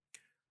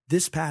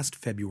This past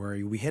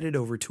February, we headed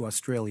over to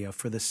Australia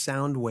for the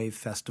Soundwave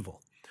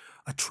Festival,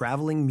 a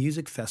traveling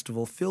music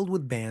festival filled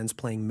with bands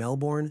playing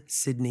Melbourne,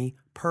 Sydney,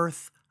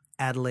 Perth,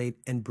 Adelaide,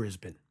 and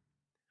Brisbane.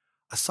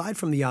 Aside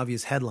from the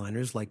obvious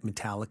headliners like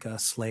Metallica,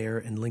 Slayer,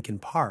 and Linkin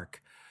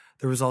Park,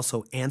 there was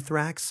also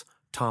Anthrax,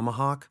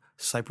 Tomahawk,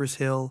 Cypress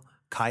Hill,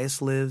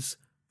 Caius Lives,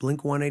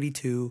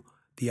 Blink-182,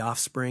 The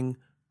Offspring,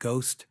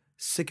 Ghost,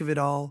 Sick of It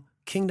All,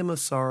 Kingdom of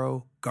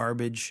Sorrow,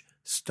 Garbage,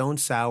 Stone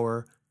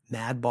Sour,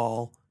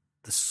 Madball,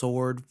 The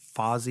Sword,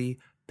 Fozzy,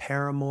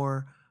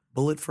 Paramore,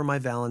 Bullet for My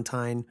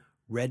Valentine,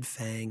 Red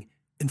Fang,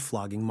 and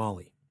Flogging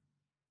Molly.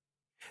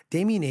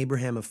 Damien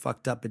Abraham of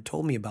Fucked Up had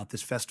told me about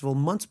this festival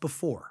months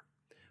before,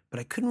 but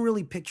I couldn't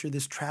really picture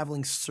this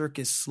traveling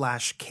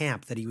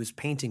circus/camp that he was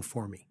painting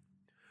for me.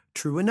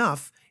 True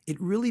enough,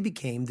 it really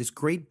became this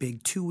great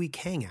big 2-week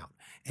hangout,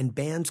 and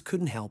bands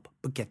couldn't help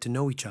but get to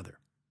know each other.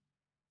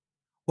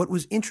 What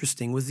was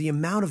interesting was the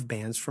amount of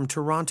bands from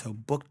Toronto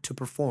booked to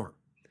perform.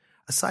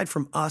 Aside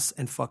from us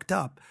and Fucked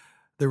Up,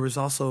 there was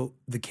also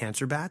the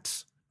Cancer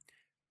Bats,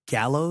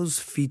 Gallows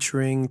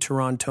featuring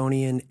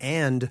Torontonian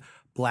and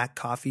Black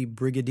Coffee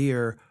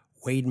Brigadier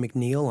Wade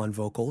McNeil on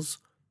vocals,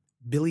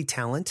 Billy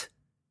Talent,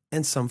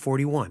 and Sum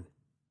 41.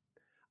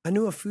 I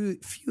knew a few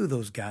of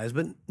those guys,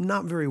 but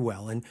not very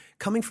well, and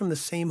coming from the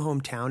same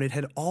hometown, it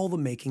had all the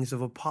makings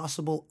of a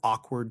possible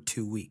awkward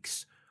 2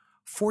 weeks.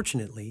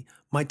 Fortunately,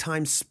 my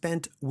time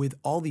spent with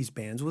all these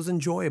bands was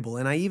enjoyable,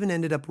 and I even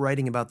ended up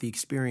writing about the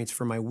experience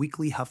for my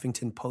weekly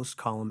Huffington Post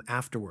column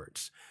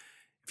afterwards.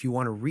 If you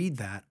want to read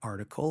that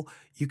article,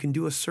 you can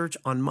do a search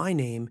on my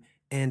name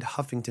and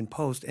Huffington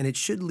Post, and it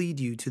should lead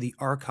you to the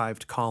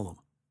archived column.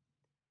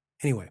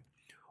 Anyway,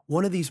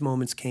 one of these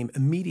moments came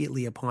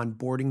immediately upon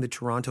boarding the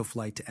Toronto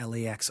flight to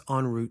LAX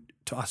en route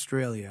to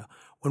Australia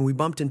when we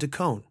bumped into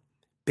Cone,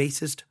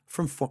 bassist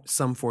from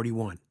Sum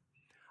 41.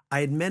 I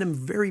had met him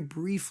very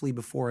briefly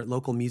before at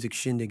local music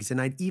shindigs,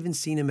 and I'd even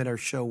seen him at our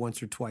show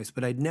once or twice,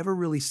 but I'd never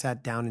really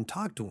sat down and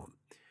talked to him.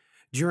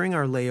 During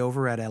our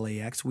layover at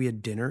LAX, we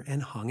had dinner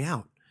and hung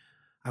out.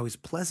 I was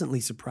pleasantly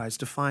surprised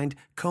to find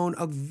Cone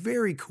a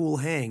very cool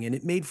hang, and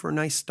it made for a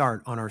nice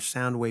start on our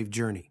Soundwave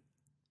journey.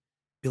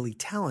 Billy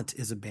Talent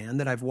is a band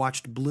that I've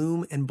watched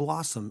bloom and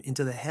blossom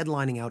into the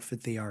headlining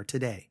outfit they are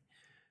today.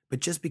 But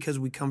just because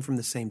we come from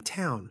the same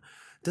town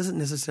doesn't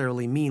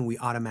necessarily mean we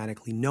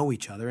automatically know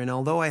each other, and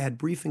although I had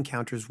brief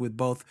encounters with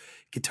both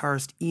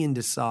guitarist Ian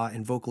DeSaw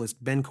and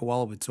vocalist Ben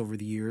Kowalowitz over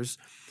the years,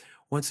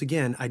 once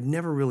again, I'd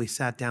never really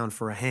sat down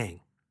for a hang.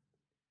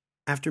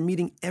 After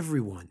meeting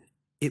everyone,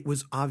 it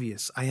was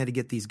obvious I had to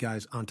get these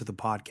guys onto the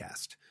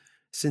podcast.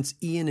 Since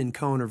Ian and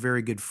Cone are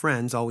very good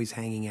friends, always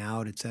hanging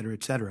out,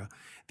 etc.,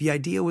 the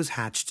idea was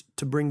hatched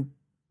to bring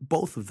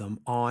both of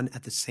them on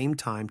at the same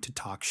time to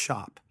talk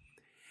shop.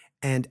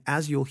 And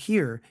as you'll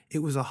hear, it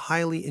was a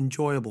highly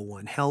enjoyable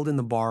one held in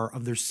the bar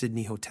of their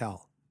Sydney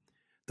hotel.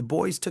 The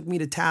boys took me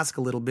to task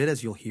a little bit,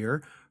 as you'll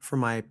hear, for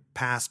my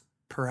past,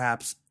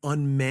 perhaps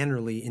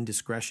unmannerly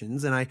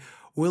indiscretions, and I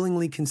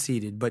willingly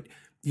conceded, but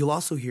you'll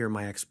also hear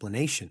my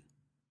explanation.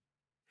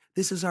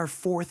 This is our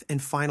fourth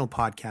and final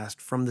podcast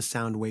from the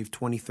Soundwave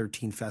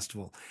 2013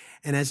 festival,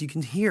 and as you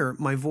can hear,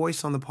 my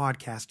voice on the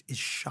podcast is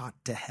shot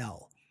to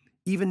hell.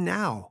 Even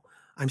now,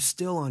 I'm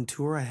still on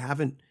tour. I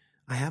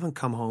haven't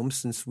come home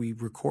since we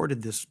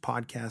recorded this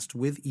podcast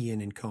with Ian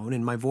and Cone,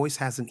 and my voice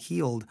hasn't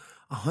healed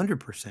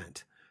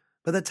 100%.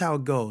 But that's how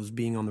it goes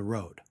being on the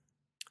road.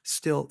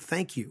 Still,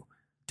 thank you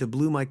to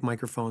Blue Mic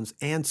microphones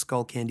and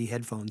Skull Candy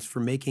headphones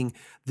for making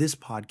this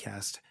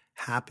podcast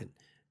happen,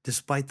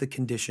 despite the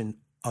condition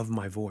of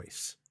my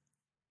voice.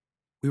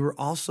 We were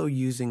also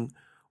using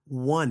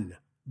one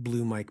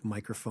Blue Mic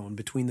microphone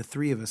between the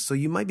three of us, so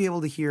you might be able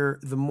to hear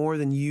the more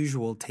than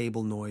usual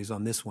table noise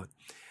on this one.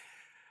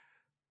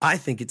 I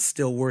think it's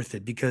still worth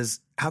it because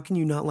how can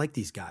you not like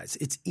these guys?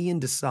 It's Ian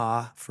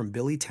DeSaw from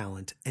Billy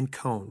Talent and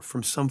Cone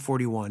from Sum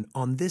 41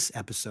 on this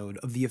episode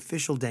of the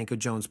official Danko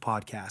Jones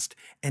podcast,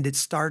 and it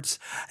starts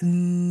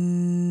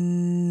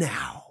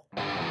now.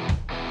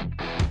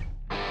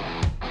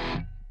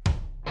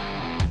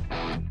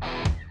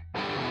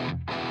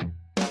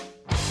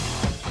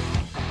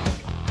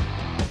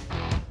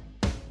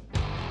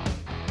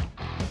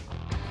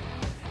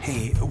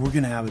 Hey, we're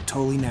going to have a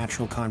totally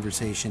natural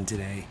conversation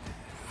today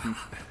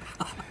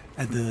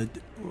at the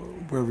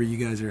wherever you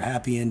guys are,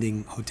 Happy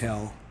Ending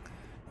Hotel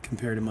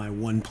compared to my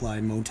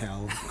one-ply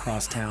motel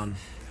across town.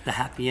 The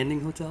Happy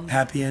Ending Hotel?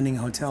 Happy Ending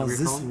Hotel.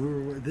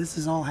 This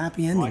is all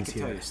happy endings. Well, I could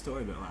here. tell you a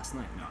story about last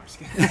night. No, I'm just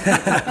kidding.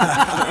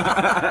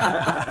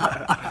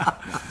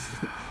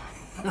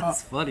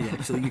 That's funny,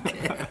 actually. You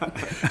can.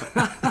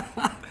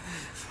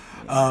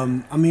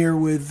 I'm here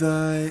with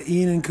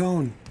Ian and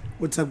Cone.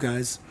 What's up,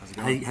 guys? How's it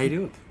How going? you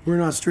doing? We're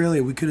in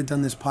Australia. We could have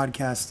done this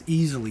podcast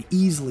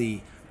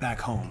easily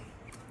back home.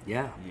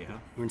 Yeah.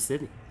 We're in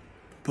Sydney.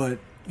 But,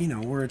 you know,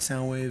 we're at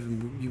Soundwave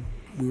and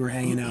we were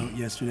hanging out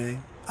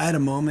yesterday. I had a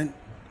moment,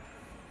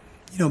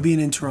 you know, being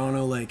in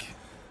Toronto, like,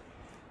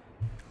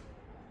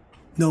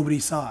 nobody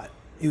saw it.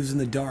 It was in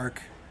the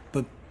dark,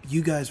 but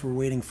you guys were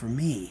waiting for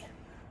me.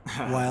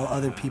 while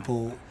other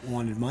people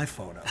wanted my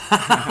photo.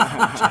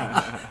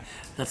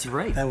 That's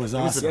right. That was It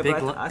was awesome. a big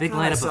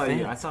lineup of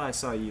fans. I thought I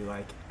saw you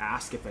like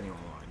ask if anyone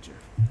wanted your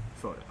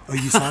photo. Oh,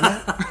 you saw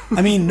that?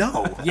 I mean,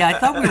 no. Yeah, I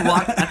thought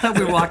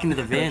we were walking to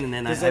the van, and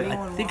then I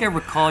think I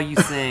recall you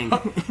saying,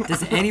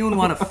 "Does anyone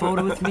want a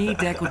photo with me,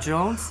 Danko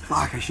Jones?"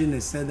 Fuck, I shouldn't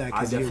have said that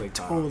because you're definitely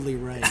totally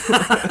right.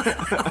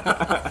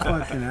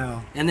 Fucking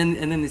hell. And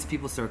then these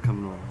people start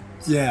coming over.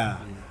 Yeah.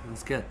 It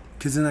was good.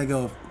 Because then I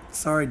go,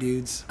 sorry,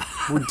 dudes.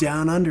 We're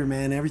down under,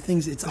 man.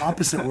 It's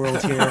opposite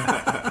world here.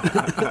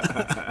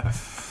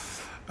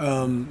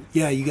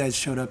 Yeah, you guys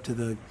showed up to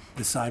the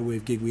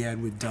Sidewave gig we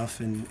had with Duff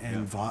and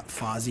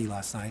Fozzy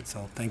last night,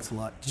 so thanks a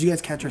lot. Did you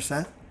guys catch our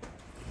set?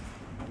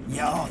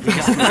 Yeah.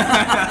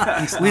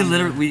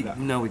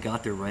 We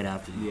got there right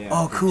after you. Yeah.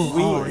 Oh,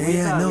 cool.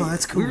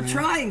 That's cool. We were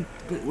trying,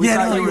 but We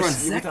thought you were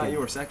second. We thought you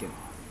were second.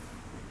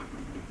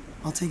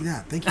 I'll take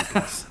that. Thank you,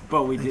 guys.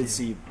 But we did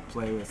see you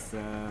play with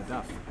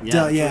Duff.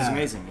 Yeah. Which was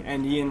amazing.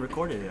 And Ian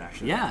recorded it,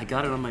 actually. Yeah, I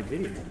got it on my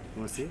video. You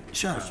want to see it?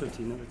 Shut I'll up. show it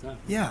to you another time.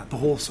 Yeah, the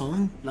whole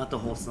song? Not the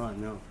whole song,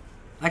 no.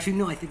 Actually,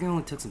 no, I think I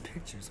only took some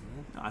pictures,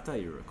 man. No, I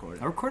thought you were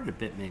recording. I recorded a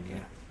bit, maybe, yeah.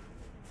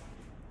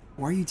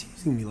 Why are you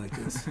teasing me like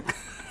this?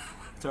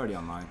 It's already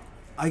online.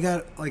 I'll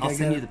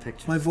send you the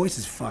pictures. My voice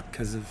is fucked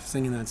because of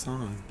singing that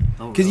song.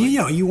 Oh, Because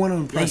really? you want to Yeah,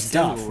 you impress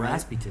sound a Duff, little right?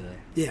 raspy today.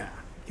 Yeah,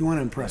 you want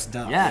to impress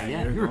Duff. Yeah,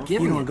 you're you were going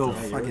giving You it, don't go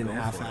though. fucking going for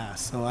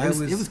half-ass. So It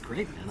was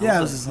great, man. Yeah,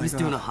 I was just he was like,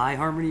 doing a high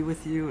harmony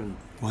with you, and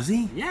Was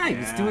he? yeah, he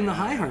was Yeah, doing the yeah,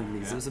 high yeah,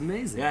 harmonies. yeah. It was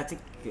amazing. Yeah, I think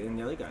and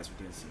the other guys were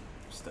doing some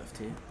stuff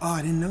too. Oh,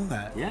 I didn't know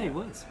that. Yeah, he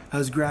was. I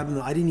was grabbing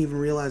I didn't even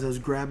realize I was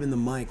grabbing the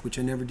mic, which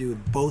I never do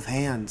with both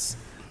hands,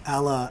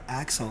 a la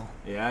Axl.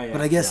 Yeah.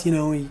 But I guess,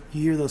 you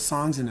hear those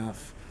songs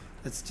enough.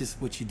 That's just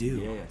what you do.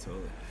 Yeah,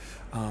 totally.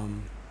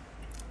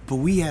 But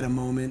we had a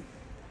moment,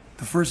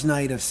 the first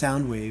night of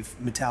Soundwave,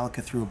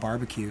 Metallica threw a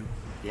barbecue,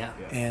 Yeah.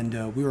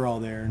 and we were all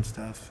there and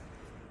stuff.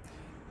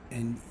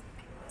 And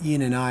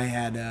Ian and I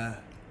had an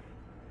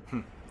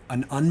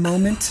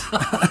unmoment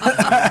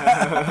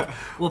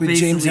Well, with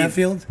James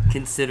basically,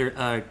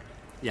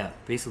 Hetfield.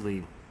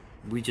 basically,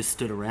 we just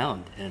stood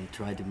around and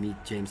tried to meet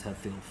James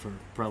Hetfield for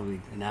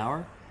probably an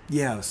hour.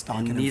 Yeah, I was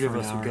stalking And him neither for of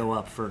an us hour. would go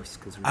up first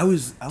because we I were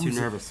was too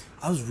nervous.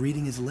 I was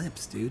reading his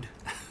lips, dude.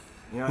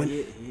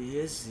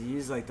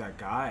 He's like that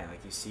guy. Like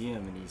you see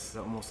him, and he's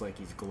almost like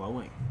he's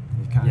glowing.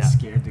 You're kind of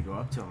scared to go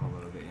up to him a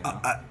little bit.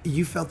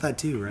 You felt that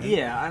too, right?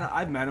 Yeah,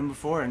 I've met him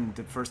before, and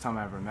the first time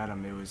I ever met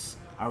him,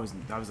 I was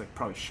like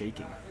probably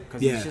shaking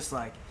because Yeah. he's just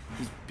like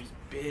he's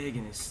big,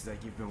 and it's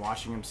like you've been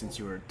watching him since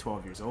you were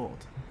 12 years old.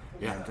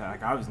 Yeah. And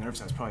like I was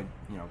nervous. I was probably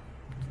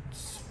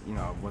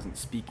wasn't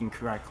speaking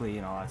correctly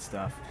and all that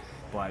stuff,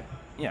 but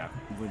yeah.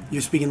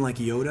 You're speaking like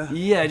Yoda?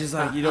 Yeah, just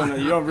like you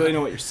don't really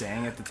know what you're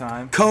saying at the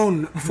time.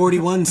 Cone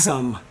 41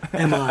 some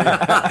am I?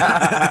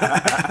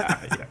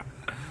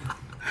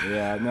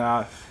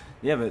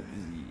 But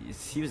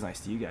he was nice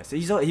to you guys.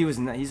 He's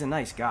a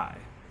nice guy,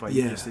 but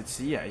Yeah.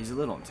 he's a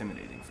little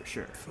intimidating for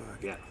sure.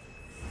 Yeah.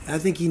 I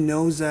think he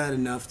knows that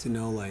enough to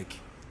know, like,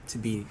 to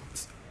be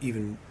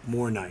even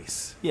more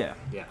nice. Yeah,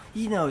 Yeah.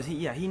 He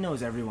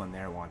knows everyone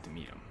there want to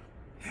meet him.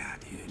 Yeah,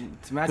 dude.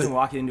 Imagine But-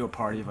 walking into a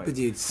party of like but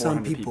dude, some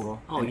 400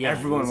 people- Oh, and yeah,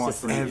 everyone it's wants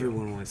just to like- meet you.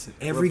 Everyone wants it.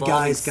 Every Revolving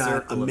guy's got a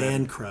circle of man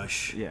everything.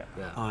 crush Yeah.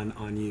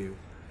 on you.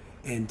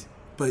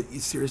 But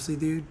seriously,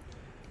 dude,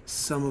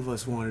 some of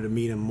us wanted to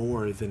meet him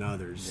more than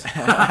others.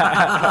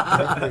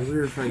 Like, we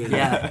were fucking...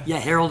 Yeah,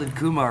 Harold and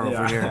Kumar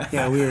over here.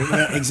 Yeah, we were...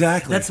 Yeah,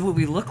 exactly. That's what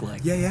we look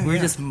like. Yeah, We were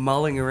yeah. just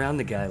mulling around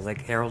the guy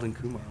like Harold and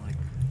Kumar, like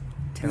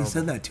We terrible.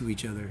 said that to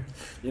each other.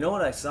 You know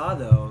what I saw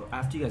though?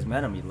 After you guys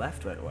met him, he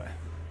left right away.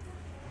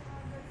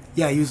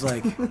 Yeah, he was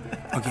like,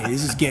 okay,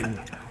 this is getting...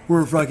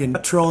 We're fucking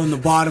trolling the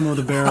bottom of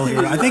the barrel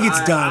here. I think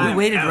it's We done.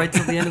 waited right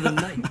till the end of the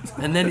night,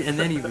 and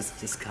then he was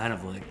just kind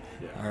of like,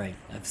 "All right,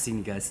 I've seen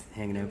you guys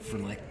hanging out for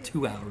like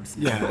 2 hours."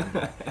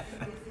 Yeah.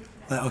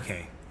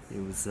 Okay. It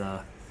was.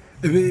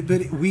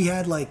 But we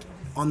had, like,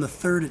 on the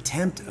third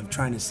attempt of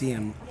trying to see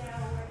him,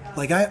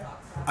 like,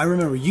 I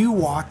remember you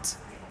walked,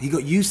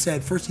 you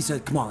said, first he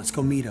said, come on, let's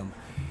go meet him.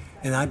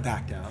 And I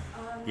backed out.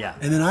 Yeah.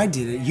 And then I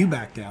did it, you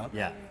backed out.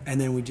 Yeah. And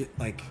then we just,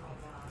 like,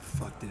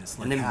 fuck this.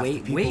 Like, And then half the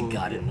people- Wade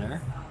got in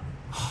there,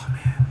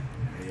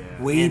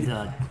 Wade,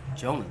 and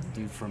Jonah, the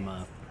dude from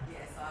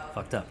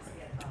Fucked Up.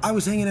 I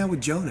was hanging out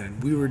with Jonah.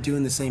 And we were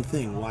doing the same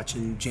thing,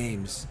 watching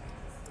James.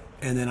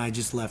 And then I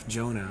just left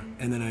Jonah.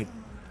 And then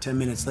 10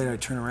 minutes later, I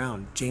turn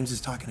around. James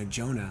is talking to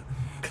Jonah.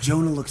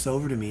 Jonah looks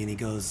over to me and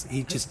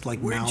he just like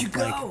Where'd mouthed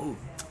you like, go,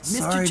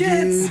 sorry, Mr.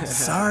 Jets? dude.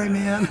 Sorry,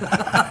 man.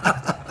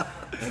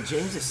 And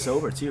James is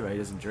sober too, right? He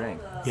doesn't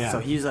drink. Yeah. So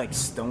he's like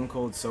stone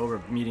cold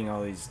sober, meeting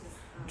all these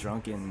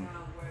drunken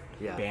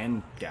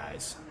band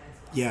guys.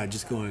 Yeah,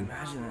 just going.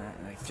 Imagine that,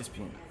 like just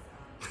being,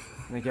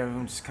 like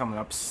everyone just coming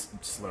up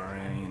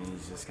slurring, and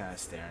he's just kind of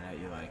staring at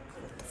you like,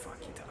 what the fuck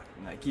you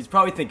talking? Like he's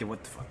probably thinking,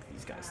 what the fuck are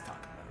these guys talking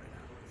about right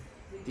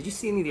now? Did you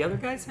see any of the other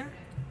guys there?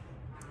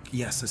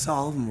 Yes, I saw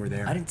all of them were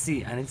there. I didn't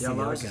see the other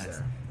Lars is guys.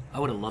 there. I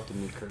would have loved to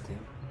meet Kirk.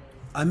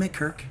 I met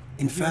Kirk.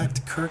 In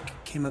fact, Kirk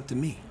came up to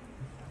me.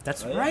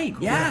 That's right.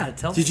 Cool. Yeah.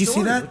 Tell Did the you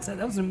story. see that?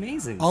 That was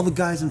amazing. All the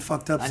guys in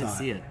Fucked Up I saw didn't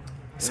see it.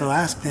 So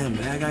ask them.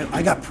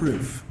 I got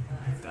proof.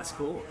 That's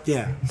cool.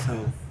 Yeah.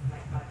 So.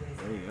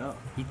 There you go.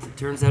 It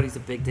turns out he's a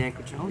big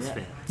Danko Jones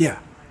fan. Yeah.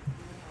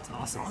 It's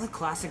awesome. All the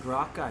classic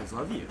rock guys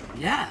love you.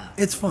 Yeah.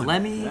 It's fun.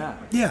 Lemmy.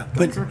 Yeah.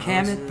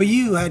 But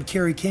you had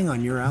Kerry King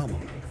on your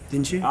album,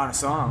 didn't you? On a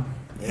song.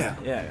 Yeah.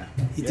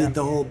 He did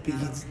he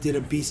did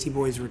a Beastie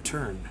Boys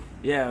return.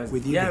 Yeah,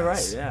 with you right.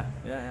 guys. Yeah.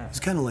 It's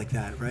kind of like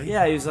that, right?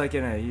 Yeah, he was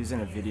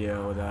in a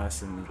video with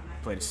us and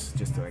played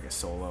just like a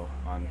solo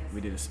on.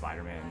 We did a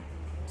Spider-Man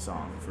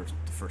song for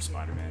the first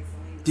Spider-Man.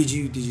 Did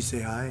you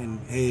say hi and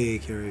hey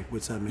Kerry,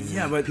 what's up, man?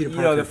 Yeah, but Peter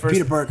Parker,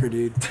 Peter Parker,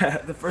 dude.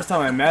 The first time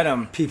I met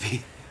him,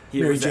 PP,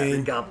 Mary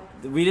Jane.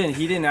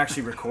 He didn't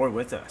actually record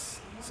with us,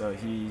 so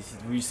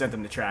we sent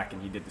him the track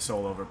and he did the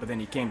solo over. But then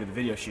he came to the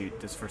video shoot.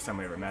 This is the first time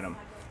we ever met him,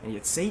 and he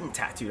had Satan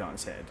tattooed on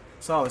his head.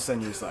 So all of a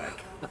sudden he was like,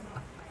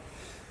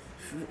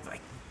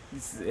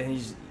 and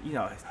he's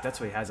that's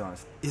what he has on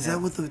his. Is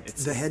that what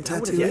the head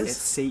tattoo is? It's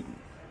Satan.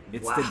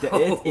 It's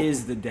wow. It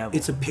is the devil.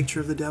 It's a picture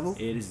of the devil?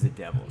 It is the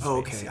devil. Oh,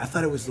 okay. I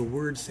thought it was the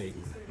word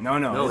Satan.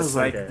 No, it's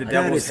like the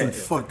devil's head.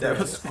 Fucked up.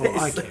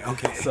 Oh,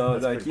 okay. So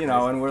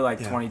and we're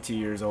like 22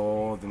 years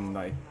old and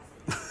like,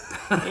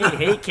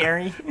 hey,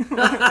 Kerry,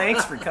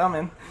 thanks for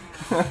coming.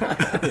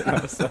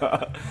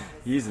 So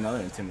he's another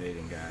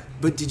intimidating guy.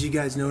 But did you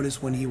guys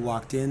notice when he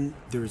walked in,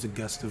 there was a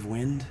gust of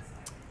wind?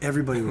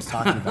 Everybody was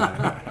talking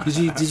about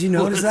it. Did you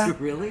notice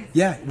that? Really?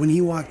 Yeah. When he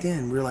walked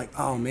in, we were like,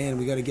 "Oh man,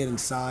 we got to get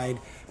inside."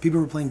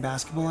 People were playing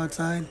basketball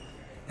outside,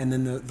 and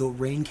then the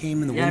rain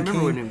came and the wind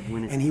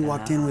came, and he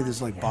walked in with his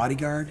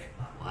bodyguard.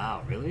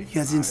 Wow, really? You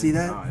guys didn't see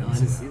that? No, I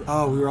didn't see that.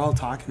 Oh, we were all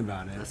talking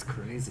about it. That's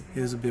crazy.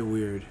 It was a bit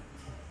weird,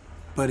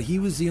 but he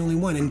was the only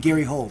one. And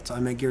Gary Holt,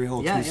 I met Gary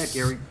Holt. Yeah,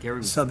 Gary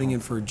was subbing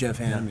in for Jeff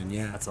Hammond.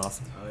 Yeah, that's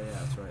awesome. Oh yeah,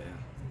 that's right.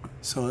 Yeah.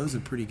 So it was a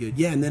pretty good.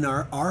 Yeah, and then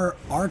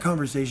our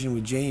conversation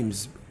with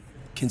James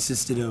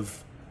consisted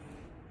of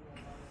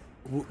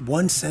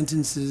one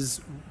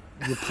sentences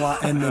reply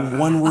and then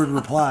one word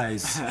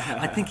replies.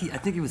 I think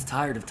he was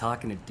tired of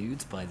talking to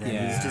dudes by then. He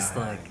was just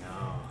like,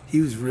 he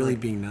was really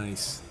being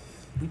nice.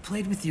 We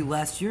played with you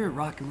last year at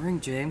Rock and Ring,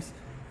 James.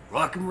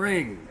 Rock and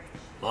Ring,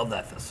 love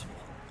that festival.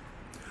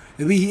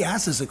 He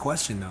asked us a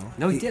question though.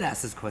 No, he did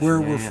ask us a question. Where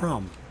we're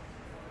from?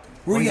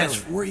 Where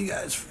are you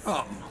guys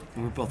from?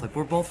 And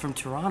we're both from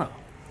Toronto.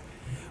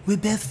 We're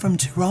both from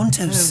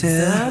Toronto,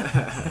 sir.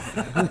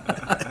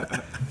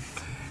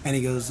 And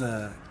he goes,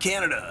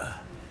 Canada.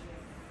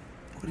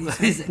 What do you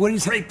say? What do you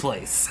say? Great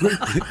place.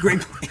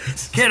 Great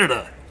place.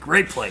 Canada,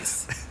 great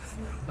place.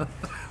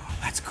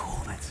 That's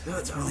cool.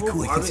 That's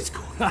really cool. It's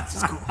cool.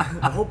 It's cool.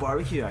 The whole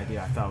barbecue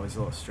idea I thought was a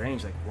little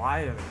strange. Like,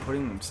 why are they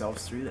putting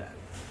themselves through that?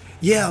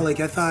 Yeah, I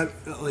thought,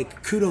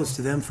 kudos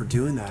to them for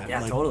doing that.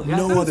 Yeah, totally.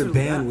 No other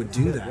band would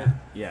do that.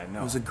 Yeah,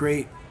 no. It was a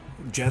great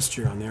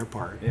gesture on their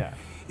part. Yeah.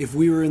 If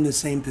we were in the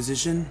same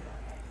position,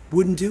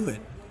 wouldn't do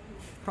it.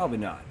 Probably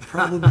not.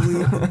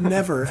 Probably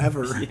never,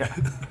 ever. Yeah.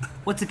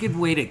 What's a good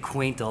way to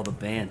acquaint all the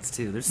bands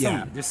too? There's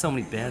so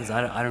many bands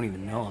I don't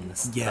even know on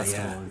this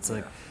festival. Yeah. It's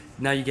like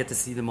now you get to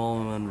see them all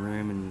in one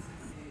room and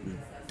you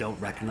don't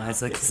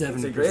recognize 70%.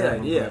 It's a great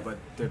idea, but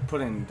they're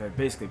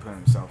basically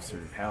putting themselves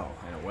through hell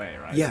in a way,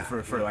 right? Yeah.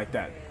 For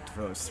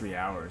those 3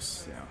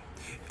 hours,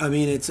 I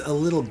mean, it's a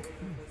little.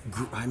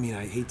 I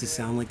hate to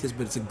sound like this,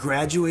 but it's a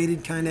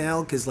graduated kind of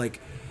hell because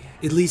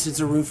at least it's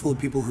a room full of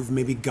people who've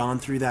maybe gone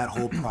through that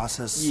whole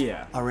process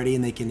already,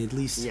 and they can at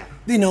least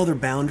they know their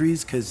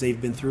boundaries because they've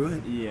been through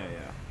it. Yeah.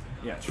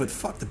 True. But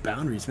fuck the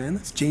boundaries, man.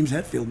 That's James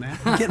Hetfield, man.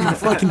 I'm getting my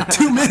fucking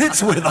 2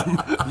 minutes with him.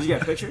 Did you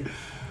get a picture?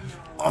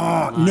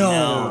 Oh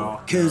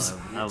no, because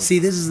see,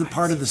 this is the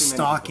part of the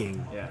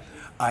stalking. Yeah.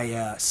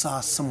 I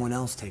saw someone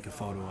else take a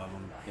photo of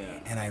him,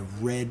 and I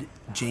read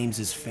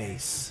James's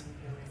face.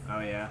 Oh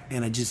yeah.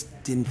 And I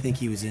just didn't think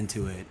he was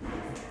into it.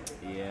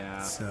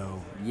 Yeah.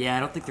 So. Yeah, I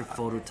don't think they're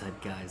photo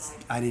type guys.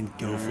 I didn't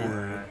go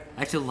for it.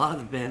 Actually, a lot of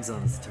the bands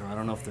on this tour, I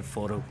don't know if they're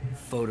photo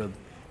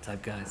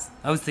type guys.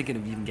 I was thinking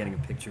of even getting a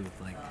picture with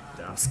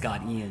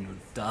Scott Ian or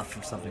Duff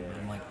or something, but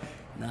I'm like,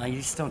 nah, you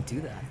just don't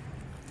do that.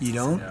 You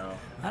don't? No.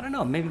 I don't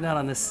know. Maybe not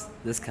on this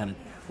kind of.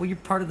 Well, you're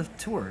part of the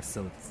tour,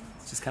 so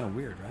it's just kind of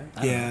weird,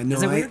 right?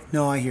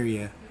 No, I hear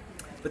you.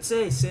 But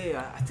say,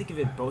 I think of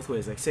it both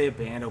ways. Like, say a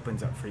band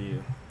opens up for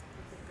you,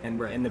 and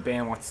the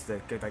band wants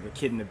to, a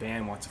kid in the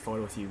band wants a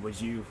photo with you.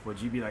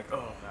 Would you be like,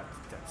 oh,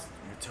 that's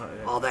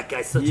that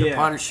guy's such a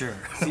punisher.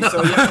 See,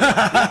 so you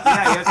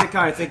have to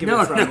kind of think of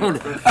it from.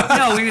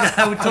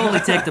 I would totally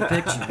take the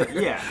picture.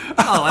 Yeah.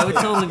 Oh, I would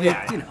totally be.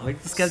 I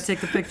just got to take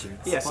the picture.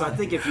 It's so I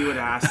think if you would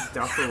ask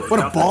Duffer,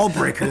 what a ball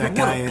breaker that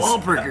guy is. What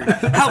a ball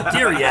breaker! How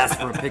dare he ask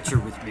for a picture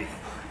with me?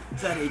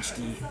 Is that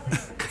HD?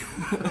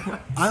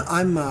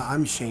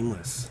 I'm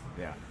shameless.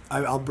 Yeah.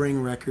 I'll bring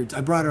records.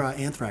 I brought an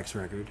Anthrax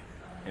record.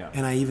 Yeah.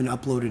 And I even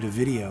uploaded a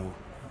video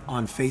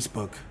on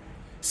Facebook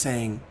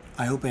saying,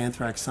 I hope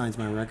Anthrax signs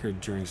my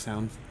record during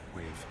Soundwave.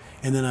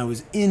 And then I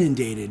was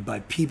inundated by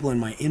people in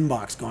my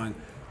inbox going,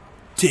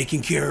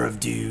 taken care of,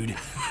 dude.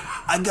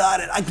 I got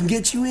it. I can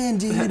get you in,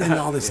 dude. And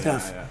all this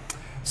stuff. Yeah.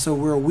 So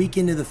we're a week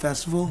into the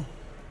festival.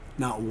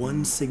 Not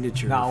one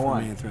signature from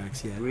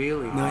Anthrax yet.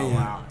 Really? Not yet.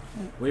 Wow.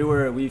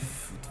 We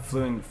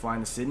flying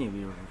to Sydney.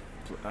 We were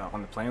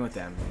on the plane with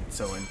them.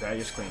 So in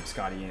baggage claim,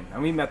 Scotty in.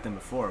 And we met them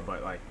before,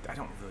 but like I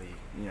don't really,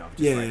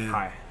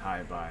 hi,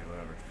 bye,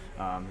 whatever.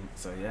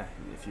 So yeah,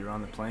 if you're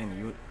on the plane,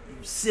 you were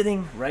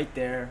sitting right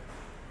there.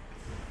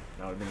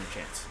 That would have been your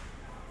chance.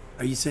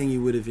 Are you saying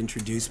you would have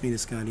introduced me to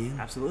Scotty Ian?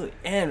 Absolutely.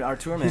 And our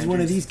tour manager. He's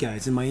one of these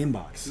guys in my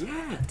inbox.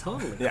 Yeah,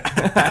 totally. Yeah.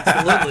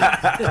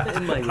 Absolutely.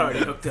 In my already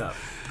hooked up.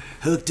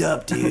 Hooked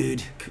up,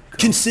 dude.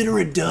 Consider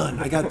it done.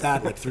 I got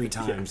that like 3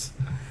 times.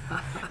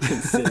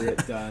 Consider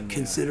it done.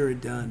 Consider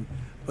it done.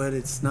 But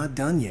it's not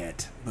done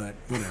yet. But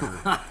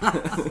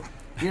whatever.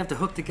 You have to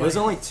hook the guy. There's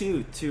only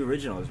two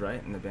originals,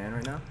 right, in the band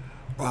right now?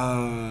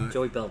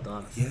 Joey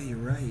Belladonna. Yeah, you're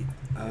right.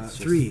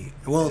 3.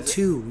 Well,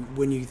 2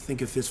 when you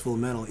think of Fistful of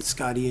Metal. It's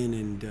Scott Ian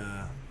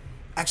and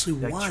actually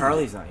Like 1.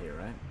 Charlie's not here,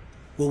 right?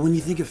 Well, when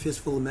you think of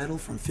Fistful of Metal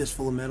from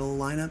Fistful of Metal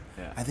lineup,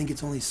 Yeah. I think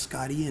it's only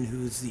Scott Ian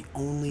who's the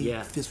only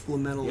Fistful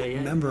of Metal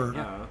Yeah. member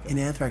Oh, okay. in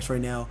Anthrax right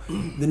now.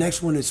 The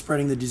next one is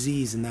Spreading the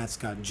Disease, and that's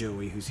got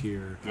Joey who's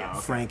here,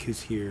 Frank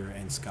who's here,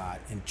 and Scott,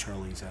 and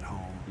Charlie's at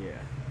home. Yeah.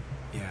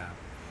 Yeah.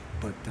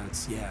 But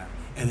that's,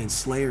 And then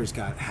Slayer's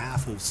got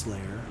half of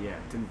Slayer. Yeah.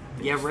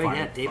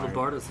 David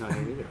Bardo's not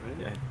here either, right?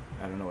 Yeah.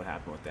 I don't know what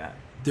happened with that.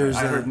 There's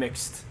I heard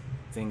mixed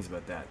things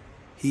about that.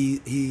 He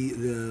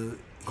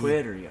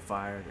Quit or he got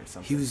fired or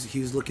something. He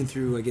was looking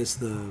through, I guess,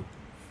 the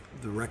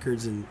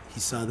records, and he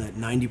saw that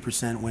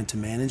 90% went to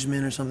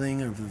management or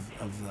something of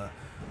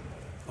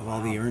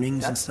all the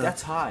earnings and stuff.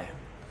 That's high.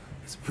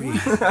 It's pretty.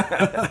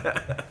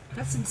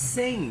 That's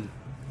insane.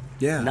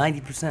 Yeah.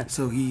 90%.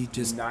 So he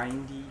just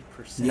 90%.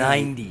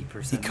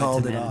 90%. he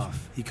called it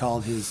off. He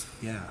called his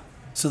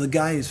So the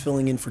guy who's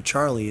filling in for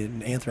Charlie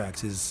in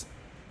Anthrax is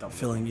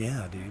filling.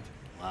 Yeah, dude.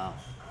 Wow.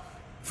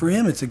 For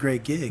him, it's a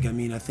great gig. I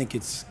mean, I think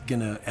it's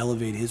gonna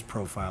elevate his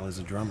profile as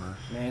a drummer.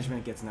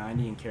 Management gets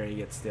 90 and Kerry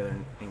gets the other,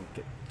 and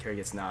Kerry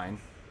gets 9.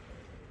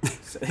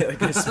 So I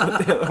guess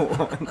split the other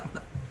one.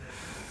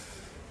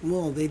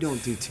 Well, they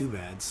don't do too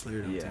bad.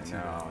 Slayer don't do too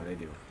bad. They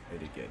do. They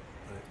do good.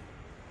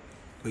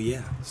 But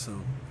yeah, so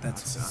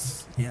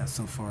that's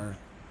so far,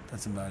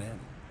 that's about it.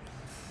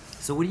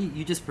 So what do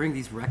you just bring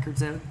these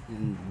records out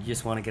and you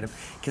just want to get them?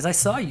 Because I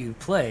saw you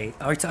play.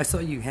 I saw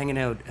you hanging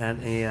out at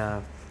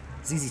a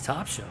ZZ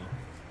Top show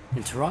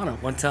in Toronto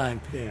one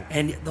time. Yeah.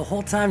 And the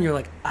whole time you're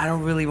like, I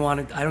don't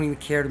even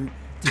care to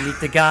meet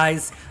the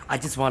guys. I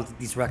just want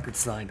these records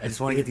signed. I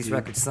just want to get these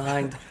records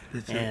signed.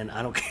 And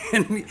I don't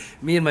care.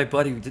 Me and my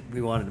buddy,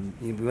 we went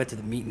to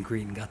the meet and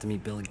greet and got to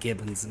meet Billy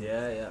Gibbons and,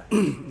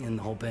 and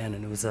the whole band.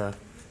 And it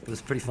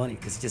was pretty funny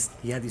because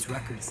he had these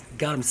records.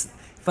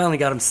 Finally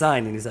got him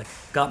signed, and he's like,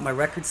 "Got my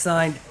record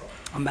signed.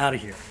 I'm out of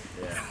here."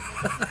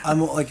 Yeah.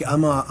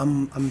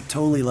 I'm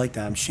totally like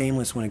that. I'm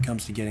shameless when it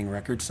comes to getting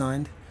records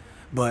signed,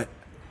 but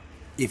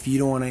if you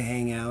don't want to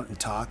hang out and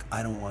talk,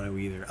 I don't want to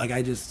either. Like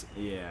I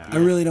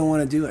really don't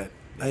want to do it.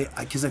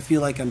 Because I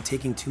feel like I'm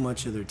taking too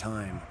much of their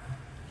time,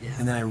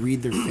 and then I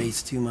read their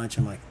face too much.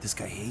 I'm like, this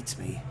guy hates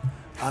me.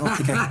 I don't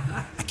think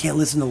I can't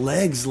listen to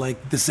Legs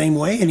like the same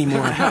way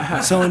anymore.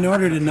 So in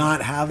order to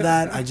not have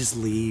that, I just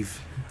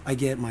leave. I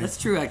get my. That's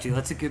true, actually.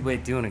 That's a good way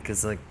of doing it,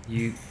 because like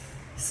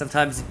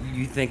sometimes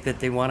you think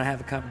that they want to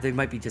have a they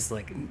might be just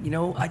like,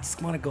 I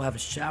just want to go have a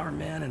shower,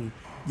 man, and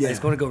I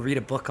just want to go read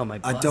a book on my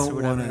bus. I don't or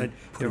whatever. want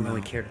to. I don't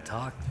really care to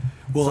talk.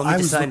 Well, so let me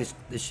just sign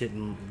this shit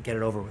and get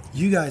it over with.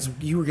 You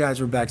guys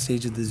were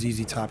backstage at the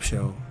ZZ Top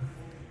show,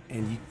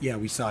 and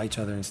we saw each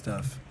other and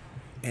stuff,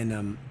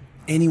 and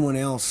anyone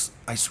else,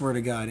 I swear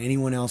to God,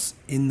 anyone else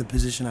in the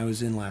position I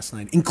was in last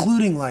night,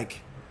 including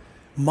like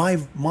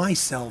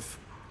myself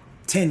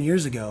 10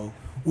 years ago,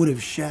 would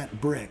have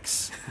shat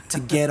bricks to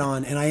get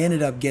on, and I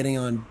ended up getting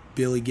on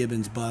Billy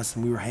Gibbons' bus,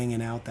 and we were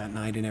hanging out that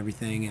night and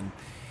everything, and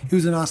it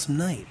was an awesome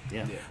night.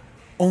 Yeah.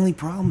 Only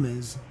problem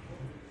is,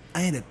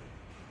 I had to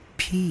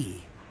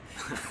pee.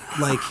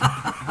 Like,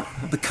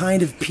 the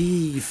kind of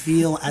pee you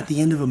feel at the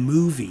end of a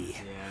movie.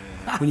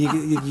 Yeah. When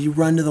you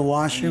run to the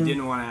washroom. And you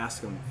didn't want to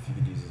ask him if you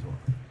could use his one.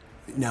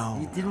 No.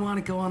 You didn't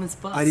want to go on his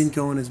bus? I didn't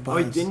go on his bus. Oh,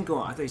 you didn't go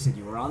on? I thought you said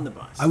you were on the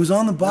bus. I was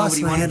on the bus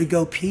and I had to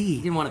go You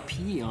pee. didn't want to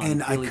pee on And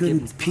Billy I couldn't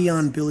Gibbons' pee bus.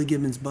 on Billy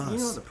Gibbons' bus. You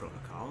know the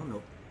protocol.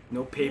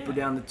 No paper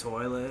down the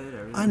toilet.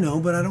 Everything. I know,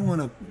 but I don't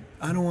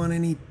want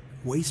any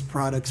waste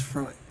products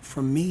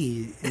from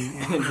me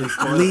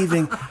and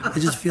leaving. I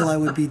just feel I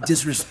would be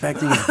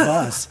disrespecting his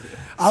bus.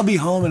 I'll be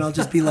home and I'll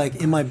just be like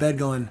in my bed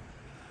going,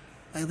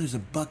 hey, there's a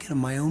bucket of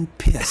my own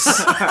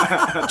piss.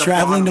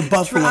 Traveling to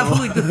Buffalo.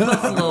 Traveling to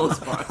Buffalo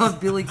on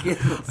Billy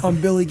Gibbons.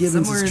 On Billy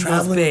Gibbons Somewhere is in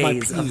traveling those with my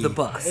bays pee. of the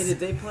bus. Hey, did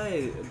they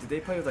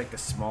play with like the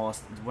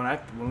smallest?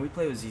 When we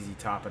played with ZZ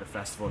Top at a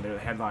festival, and they were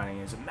headlining.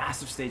 It was a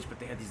massive stage, but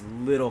they had these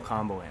little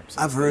combo amps.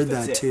 I've heard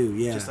That's that it. too.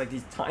 Yeah. Just like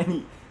these tiny,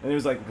 and there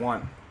was like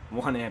one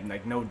amp,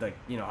 like no, like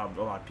how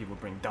a lot of people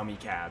bring dummy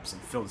cabs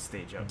and fill the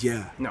stage up.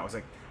 Yeah. No, it was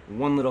like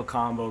one little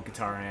combo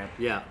guitar amp.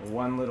 Yeah.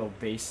 One little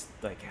bass,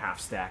 like half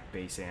stack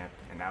bass amp,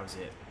 and that was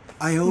it.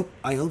 I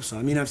hope so.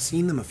 I mean, I've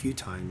seen them a few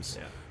times,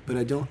 but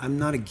I'm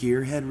not a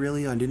gearhead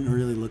really. I didn't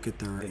really look at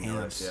their Didn't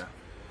amps.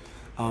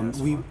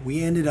 notice,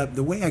 We ended up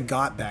the way I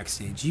got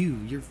backstage. You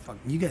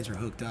guys are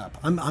hooked up.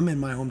 I'm in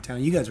my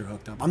hometown. You guys are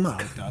hooked up. I'm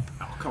not hooked up.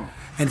 Oh, come on.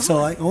 And so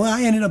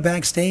I ended up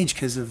backstage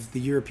because of the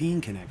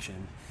European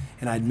connection,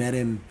 and I'd met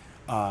him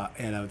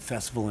at a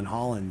festival in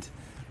Holland,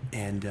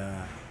 and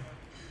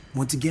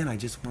once again I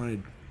just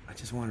wanted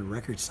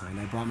records signed.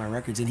 I brought my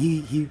records, and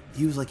he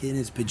was like in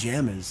his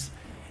pajamas,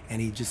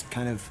 and he just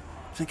kind of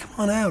was like, "Come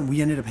on out." And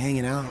we ended up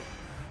hanging out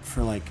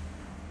for like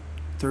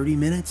 30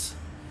 minutes,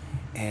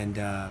 and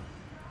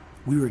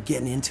we were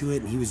getting into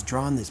it, and he was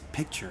drawing this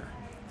picture,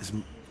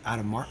 out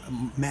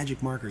of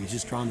magic marker. He's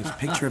just drawing this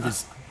picture of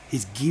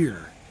his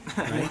gear.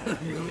 Right?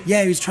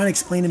 Yeah, he was trying to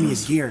explain to me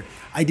his gear.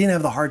 I didn't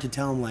have the heart to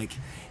tell him, like,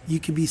 you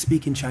could be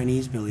speaking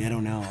Chinese, Billy. I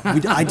don't know.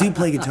 I do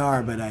play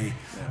guitar, but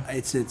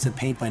it's a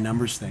paint by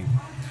numbers thing.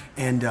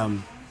 And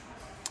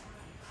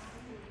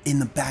in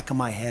the back of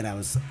my head,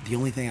 the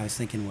only thing I was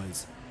thinking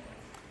was,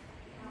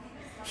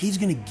 he's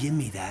gonna give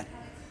me that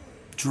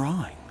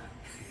drawing,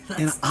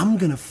 and I'm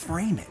gonna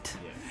frame it.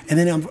 And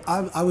then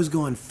I was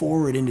going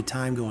forward into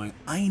time, going,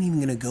 I ain't even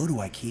gonna go to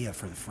IKEA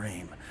for the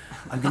frame.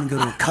 I'm gonna go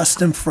to a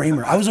custom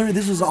framer.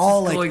 This was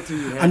all like,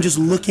 I'm just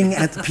looking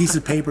at the piece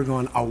of paper,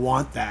 going, I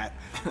want that.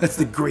 That's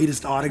the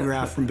greatest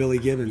autograph from Billy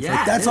Gibbons. Yeah,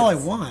 like, that's all I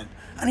want.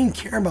 I don't even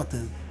care about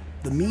the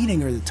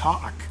meeting or the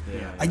talk.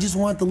 I just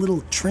want the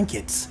little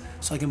trinkets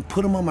so I can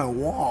put them on my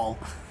wall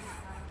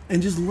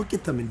and just look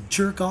at them and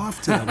jerk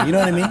off to them. You know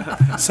what I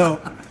mean?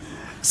 So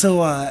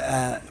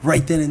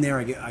right then and there,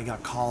 I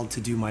got called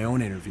to do my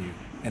own interview,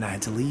 and I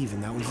had to leave,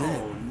 and that was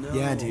it. No.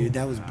 Yeah, dude,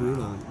 that was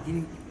brutal.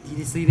 You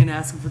didn't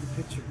ask him for the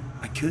picture.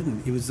 I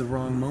couldn't. It was the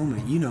wrong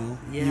moment. You know,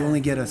 Yeah. you only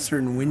get a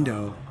certain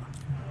window.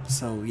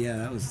 So yeah,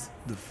 that was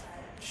the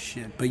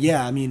shit. But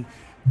yeah, I mean,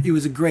 it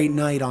was a great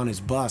night on his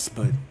bus,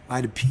 but I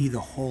had to pee the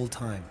whole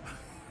time.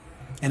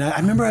 And I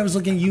remember I was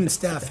looking at you and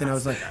Steph, and I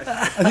was like,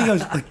 I think I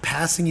was like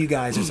passing you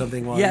guys or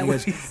something. While Yeah, you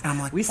guys, and I'm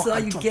like, we saw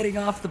you getting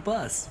off the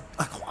bus.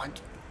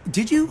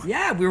 Did you?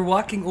 Yeah, we were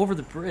walking over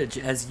the bridge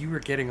as you were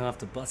getting off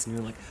the bus, and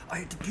you were like, I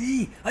had to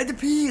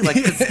pee,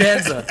 like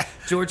Costanza,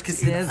 George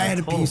Costanza. I had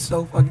to pee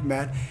so fucking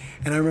bad.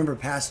 And I remember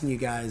passing you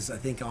guys, I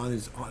think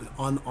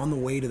on the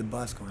way to the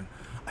bus, going,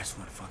 I just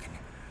want to fucking,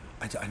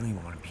 I don't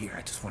even want to be here.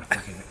 I just want to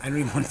fucking, I don't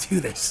even want to do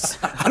this.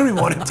 I don't even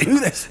want to do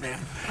this, man.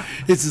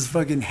 It's this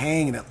fucking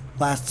hang that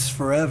lasts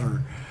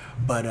forever.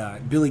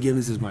 But Billy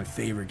Gibbons is my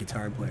favorite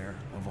guitar player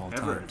of all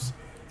time.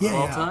 Yeah, Of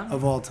all time?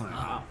 Of all time.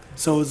 Wow.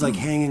 So it was like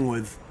hanging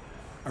with,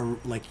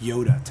 like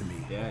Yoda to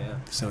me. Yeah.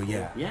 So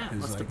yeah. Yeah, it was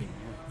must like, have been.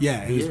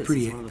 Yeah, it was He's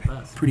pretty one of the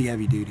best. pretty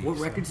heavy duty. What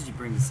so. record did you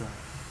bring this up?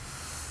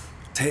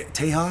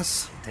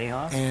 Tejas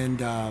Tejas? and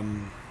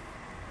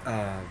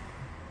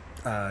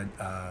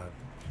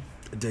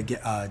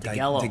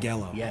DeGello.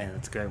 DeGello. Yeah,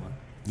 that's a great one.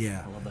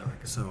 Yeah. I love that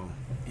record. So,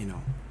 you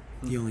know,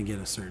 you only get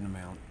a certain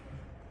amount.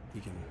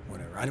 You can,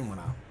 whatever. I didn't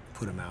want to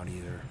put them out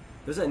either.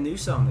 There's that new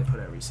song they put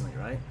out recently,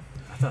 right?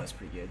 I thought it was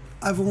pretty good.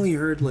 I've only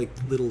heard like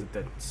little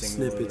That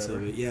single or snippets of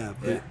whatever. it. Yeah,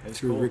 but Yeah, it was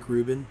through cool. Rick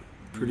Rubin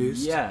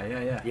produced. Yeah.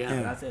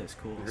 Yeah. That's it. It's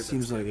cool. It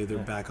seems like they're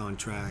Yeah. back on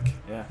track.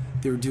 Yeah.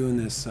 They were doing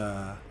this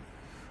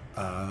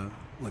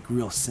like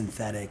real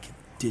synthetic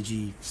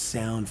digi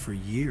sound for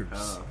years.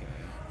 Oh, okay.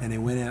 And they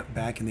went out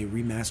back and they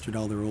remastered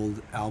all their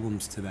old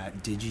albums to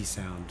that digi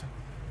sound.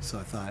 So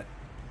I thought,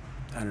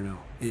 I don't know,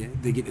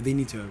 they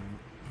need to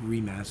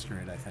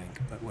remaster it, I think,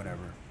 but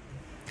whatever.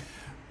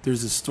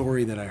 There's a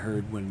story that I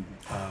heard when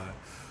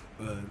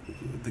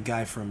the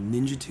guy from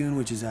Ninja Tune,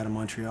 which is out of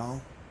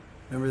Montreal,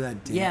 remember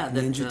that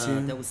Ninja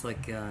Tune? That was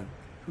like,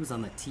 who was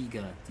on that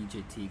Tiga,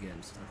 DJ Tiga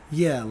and stuff?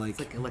 Yeah, It's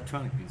like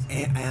electronic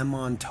music.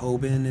 Amon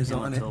Tobin is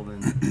on it.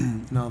 Tobin,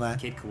 And all that.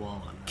 Kid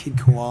Koala. Kid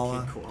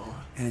Koala. Kid Koala.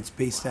 And it's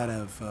based out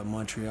of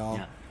Montreal.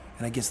 Yeah.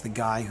 And I guess the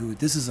guy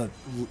this is a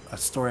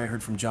story I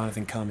heard from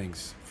Jonathan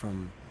Cummings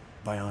from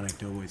Bionic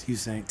Doughboys. He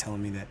was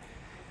telling me that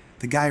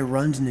the guy who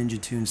runs Ninja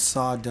Tune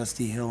saw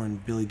Dusty Hill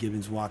and Billy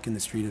Gibbons walk in the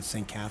street of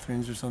St.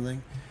 Catharines or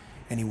something,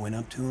 and he went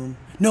up to him.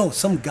 No,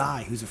 some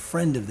guy who's a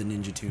friend of the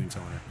Ninja Tunes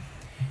owner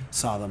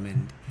saw them,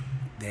 and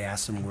they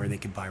asked him where they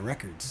could buy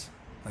records.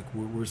 Like,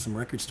 where's some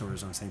record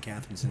stores on St.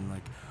 Catharines? And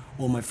like,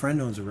 well, my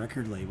friend owns a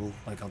record label.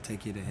 Like, I'll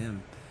take you to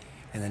him.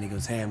 And then he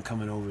goes, hey, I'm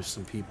coming over with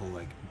some people.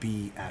 Like,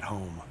 be at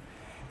home.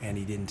 And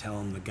he didn't tell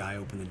him. The guy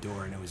opened the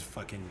door, and it was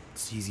fucking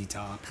ZZ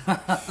Top.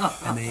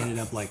 And they ended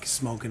up like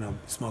smoking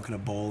a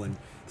bowl and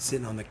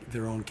sitting on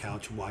their own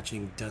couch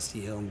watching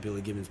Dusty Hill and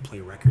Billy Gibbons play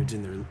records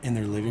in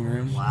their living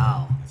room.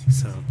 Wow.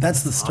 So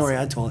that's the story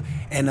I told.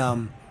 And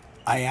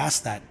I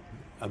asked that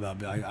about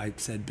Billy. I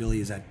said, Billy,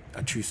 is that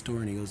a true story?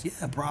 And he goes,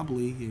 yeah,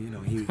 probably. You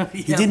know, he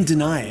Yeah. didn't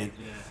deny it.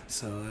 Yeah.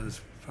 So that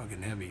was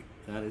fucking heavy.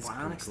 That is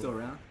Bionic cool. still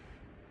around?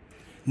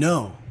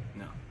 No,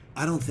 No.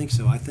 I don't think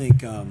so. I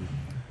think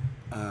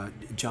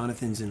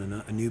Jonathan's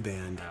in a new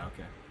band Oh,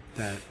 okay.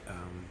 that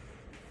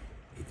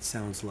it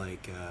sounds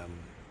like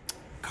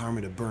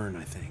Karma to Burn,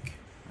 I think.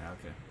 Oh,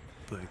 okay.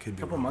 But it could A be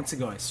couple wrong. months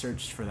ago, I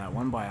searched for that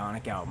one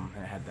Bionic album,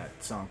 and it had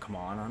that song "Come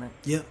On" it.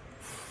 Yep.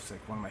 It's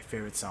like one of my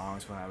favorite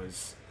songs when I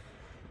was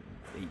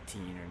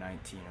 18 or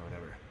 19 or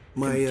whatever.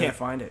 My Can't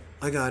find it.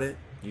 I got it.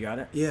 You got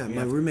it? Yeah,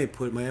 my old roommate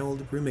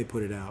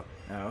put it out.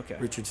 Oh, okay.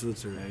 Richard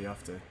Switzer. Yeah, you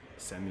have to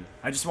send me.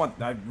 I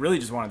really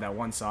just wanted that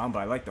one song, but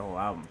I like the whole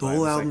album. The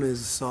whole album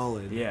is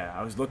solid. Yeah,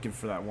 I was looking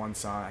for that one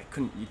song.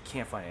 You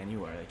can't find it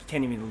anywhere. Like, you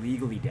can't even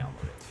legally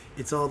download it.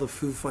 It's all the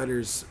Foo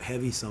Fighters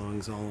heavy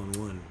songs all in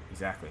one.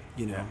 Exactly.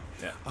 You know?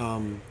 Yeah.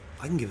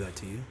 I can give that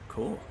to you.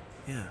 Cool.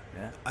 Yeah.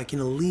 Yeah. I can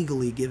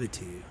illegally give it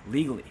to you.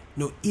 Legally.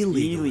 No,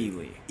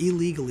 illegally.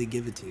 Illegally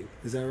give it to you.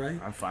 Is that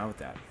right? I'm fine with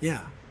that.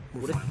 Yeah.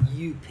 What if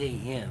you pay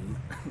him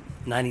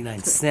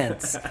 99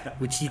 cents,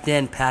 which he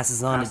then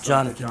passes on to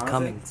Jonathan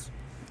Cummings?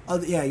 Oh,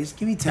 yeah, just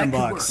give me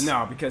 $10.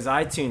 No, because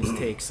iTunes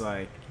takes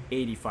like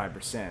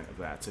 85% of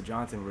that, so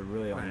Jonathan would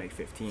really only make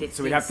 15.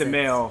 So we'd have to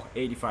mail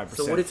 85%.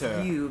 So what if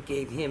you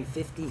gave him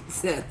 15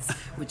 cents,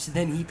 which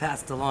then he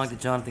passed along to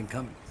Jonathan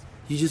Cummings?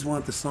 You just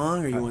want the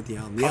song or you want the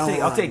album?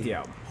 I'll take the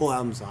album. Whole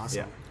album's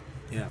awesome.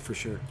 Yeah, for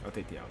sure. I'll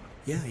take the album.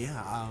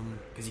 Yeah.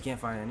 Because you can't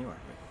find it anywhere.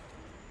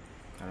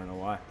 I don't know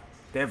why.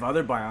 They have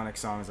other Bionic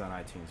songs on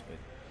iTunes, but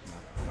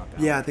not that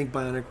one. I think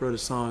Bionic wrote a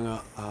song,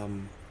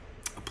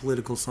 a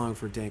political song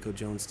for Danko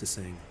Jones to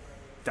sing.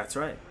 That's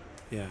right.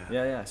 Yeah.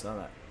 Yeah, I saw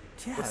that.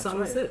 Yeah, What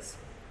song is this?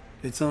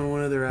 It's on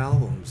one of their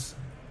albums,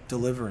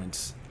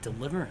 Deliverance.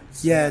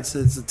 Deliverance. Yeah, it's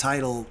a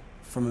title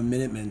from a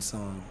Minutemen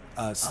song,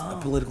 a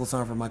political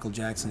song for Michael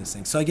Jackson to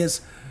sing. So I guess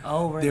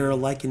they're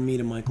liking me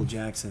to Michael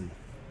Jackson.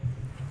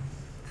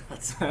 I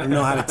don't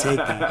know how to take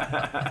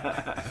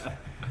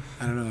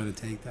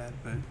that.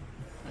 But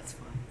That's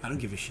fun. I don't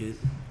give a shit.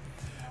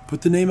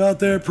 Put the name out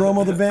there,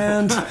 promo the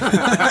band.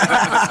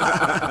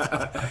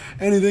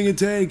 Anything it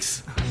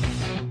takes.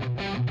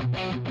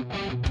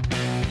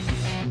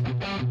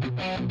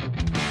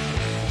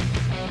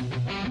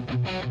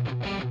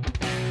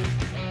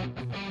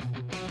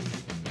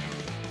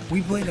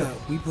 We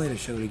played a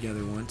show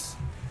together once.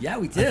 Yeah,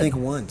 we did. I think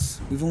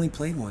once. We've only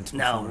played once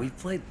before. No,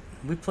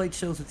 we played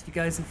shows with you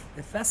guys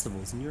at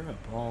festivals in Europe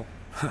all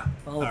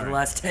over the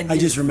last 10 years. I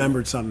just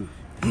remembered something.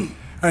 All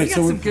right, we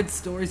got some good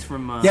stories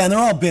from. Yeah, and they're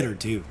all bitter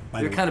too.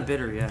 They're kind of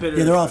bitter, yeah.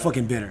 Yeah, they're all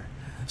fucking bitter.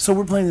 So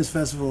we're playing this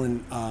festival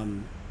in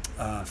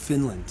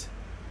Finland,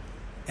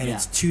 and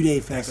it's 2-day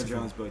festival.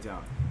 Danko Jones Bow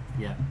Town.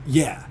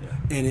 Yeah.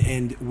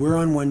 And we're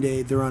on one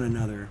day, they're on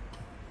another,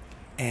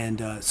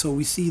 and so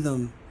we see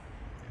them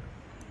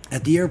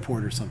at the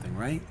airport or something,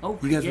 right? Oh,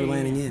 you guys were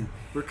landing in.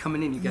 We're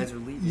coming in. You guys are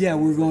leaving. Yeah,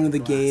 we're going to the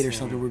gate or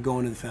something. We're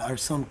going to the or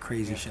some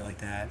crazy shit like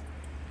that.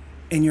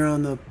 And you're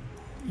on the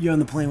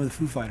plane with the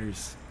Foo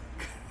Fighters,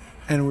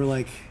 and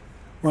we're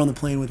on the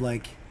plane with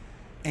like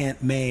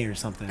Aunt May or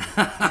something,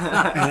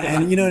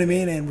 and you know what I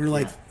mean. And we're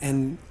like,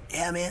 and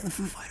yeah, man, the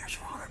Foo Fighters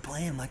were on our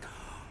plane. I'm like,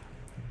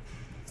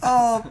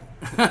 oh,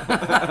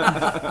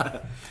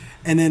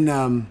 and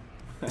then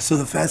so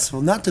the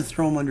festival, not to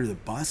throw them under the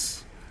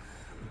bus,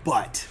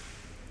 but.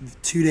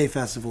 2-day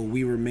festival,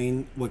 we were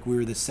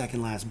the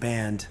second last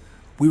band.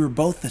 We were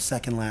both the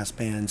second last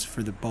bands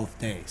for both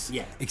days.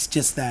 Yeah. It's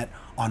just that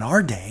on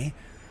our day,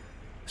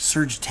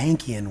 Serj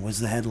Tankian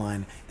was the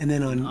headline, and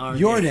then on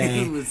your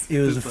day, it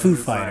was the Foo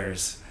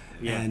Fighters.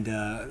 Yeah. And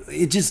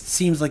it just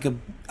seems like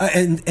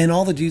and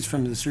all the dudes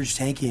from the Serj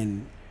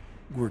Tankian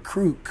were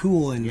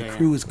cool, and the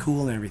crew was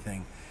cool and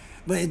everything,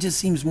 but it just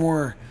seems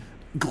more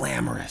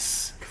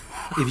glamorous.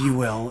 If you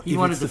will. You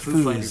wanted the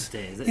Foo Fighters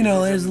days. You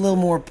know, there's a little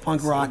more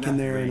punk rock in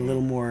there and a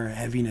little more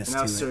heaviness to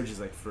it. And that was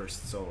Serj's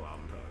first solo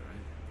album, probably, right?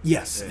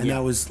 Yes, and that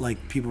was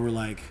like, people were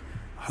like,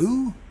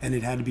 who? And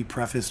it had to be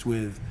prefaced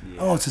with,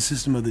 it's a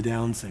System of the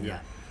Down singer. Yeah.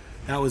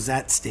 That was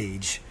that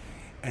stage.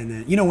 And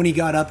then, when he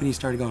got up and he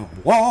started going,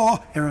 whoa,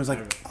 everyone was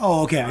like,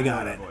 oh, okay, I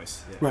got it.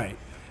 Voice. Yeah. Right.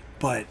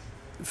 But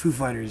Foo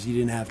Fighters, you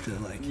didn't have to,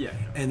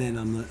 and then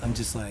I'm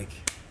just like,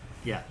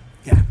 yeah,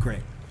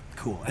 great,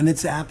 cool. And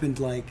it's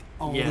happened,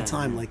 all the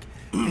time,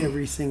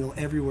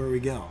 everywhere we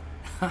go.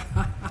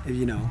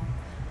 You know.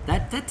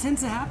 That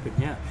tends to happen,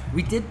 yeah.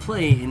 We did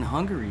play in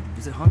Hungary.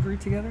 Was it Hungary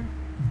together?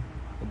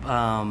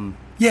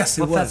 Yes,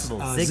 it was. Festival?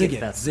 Ziget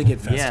Festival. Ziget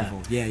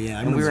Festival. Yeah.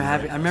 And we were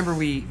having. I remember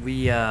we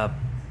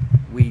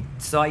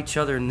saw each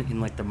other in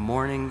the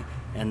morning,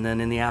 and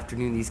then in the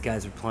afternoon these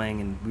guys were playing,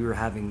 and we were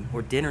having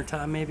dinner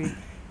time maybe.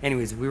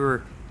 Anyways, we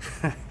were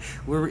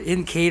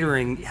in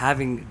catering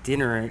having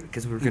dinner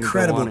because we were going to go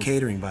on. Incredible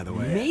catering, by the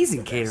way.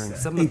 Amazing catering.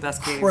 Some of the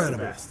best catering.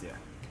 Incredible.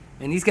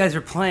 And these guys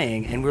are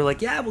playing, and we're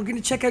like, yeah, we're going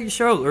to check out your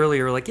show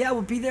earlier. We're like, yeah,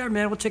 we'll be there,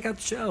 man. We'll check out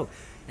the show.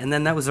 And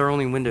then that was our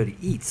only window to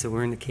eat, so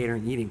we're in the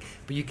catering eating.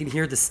 But you can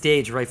hear the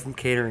stage right from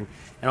catering,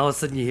 and all of a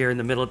sudden you hear in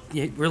the middle,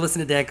 we're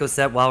listening to Danko's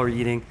set while we're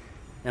eating,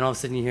 and all of a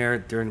sudden you hear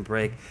during the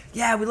break,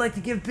 yeah, we'd like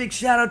to give a big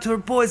shout out to our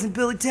boys in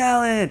Billy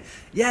Talent.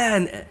 Yeah,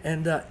 and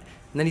then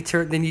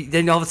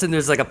then all of a sudden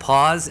there's a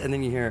pause, and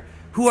then you hear,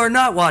 who are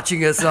not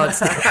watching us on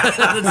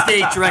the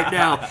stage right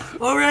now.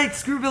 All right,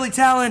 screw Billy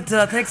Talent.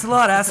 Thanks a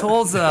lot,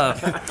 assholes.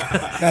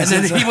 And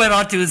then he went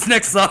on to his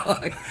next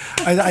song.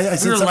 I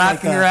we were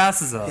laughing our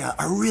asses off. Yeah,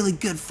 our really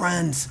good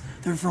friends.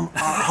 They're from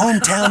our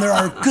hometown. They're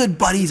our good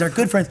buddies, our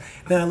good friends.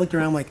 Then I looked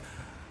around like,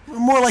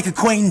 More like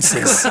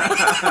acquaintances.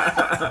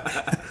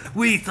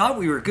 We thought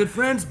we were good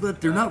friends,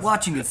 but they're not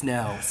watching us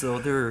now.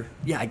 So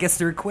I guess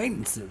they're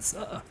acquaintances.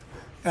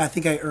 I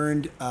think I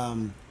earned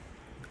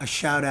a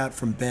shout out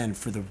from Ben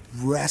for the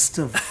rest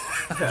of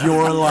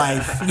your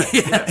life.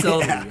 Yeah,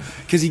 totally.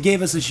 Because he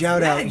gave us a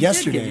shout out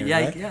yesterday,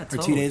 right? Yeah,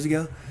 totally. Or 2 days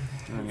ago.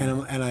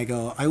 And I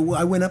go, I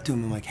went up to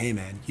him. I'm like, hey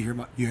man, you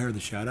heard the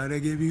shout out I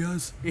gave you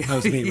guys? That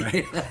was me,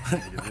 right?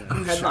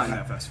 Who headlined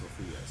that festival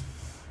for you guys?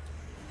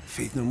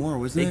 Faith No More,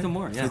 wasn't it? Faith No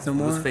More, yeah. Faith No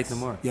More. It was Faith No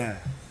More. Yeah.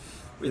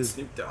 With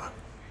Snoop Dogg,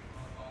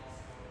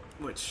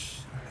 which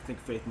I think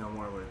Faith No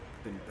More would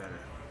have been better.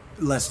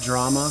 Less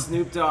drama.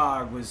 Snoop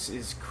Dogg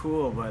is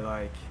cool, but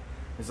like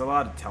there's a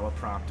lot of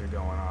teleprompter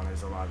going on.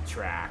 There's a lot of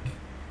track.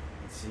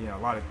 It's, a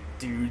lot of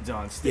dudes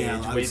on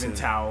stage waving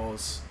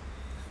towels.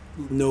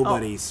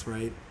 Nobody's,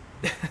 right?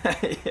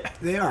 Yeah.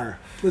 They are.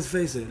 Let's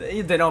face it.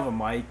 They don't have a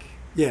mic.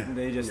 Yeah.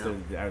 They just are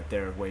out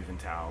there waving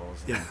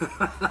towels. Yeah.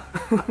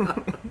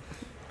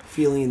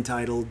 Feeling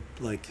entitled,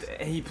 like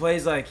he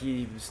plays like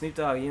Snoop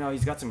Dogg.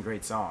 He's got some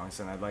great songs,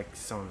 and I like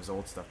some of his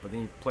old stuff. But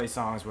then he plays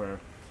songs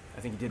where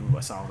I think he did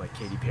a song with like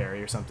Katy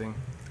Perry or something.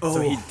 Oh.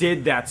 So he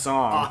did that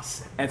song,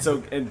 Awesome. and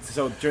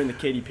so during the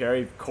Katy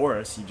Perry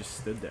chorus, he just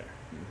stood there,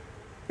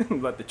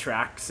 and let the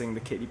track sing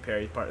the Katy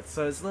Perry part.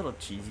 So it's a little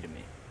cheesy to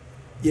me.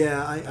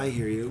 Yeah, I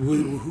hear you.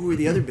 Who were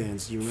the other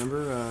bands? Do you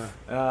remember?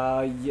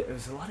 Yeah,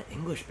 there's a lot of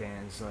English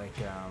bands like.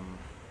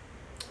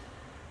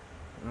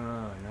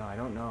 No, I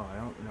don't know. I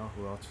don't know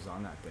who else was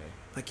on that day.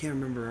 I can't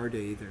remember our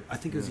day either. I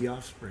think it was the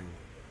Offspring.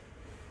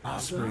 I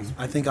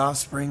think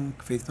Offspring,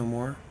 Faith No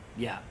More.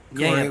 Yeah.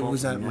 Or Both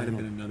was that of them, might have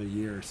yeah. been another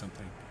year or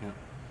something. Yeah.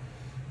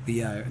 But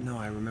yeah, no,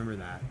 I remember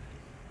that.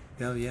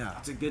 Hell yeah.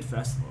 It's a good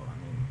festival. I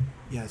mean,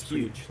 Yeah, it's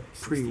huge,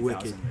 pretty 60,000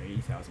 wicked. or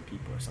 80,000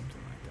 people or something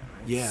like that.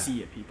 Right? Yeah.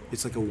 Sea of people.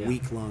 It's like a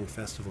week-long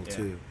festival Yeah.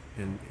 too,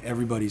 and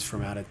everybody's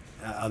from out of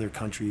other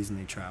countries and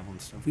they travel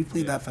and stuff. We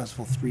played that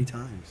festival 3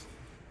 times.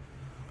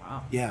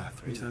 Wow. Yeah,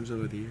 3 times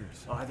over the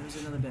years. Oh, there's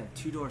another band,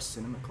 Two Door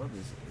Cinema Club.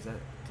 Is that?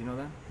 Do you know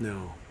them?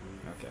 No.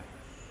 Okay.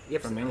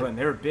 Yep, From England,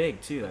 they were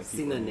big too. Like I've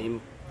seen that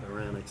name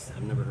around.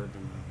 I've never heard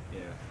them.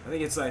 Yeah, I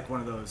think it's like one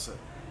of those,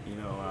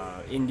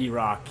 indie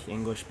rock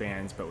English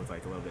bands, but with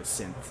like a little bit of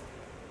synth,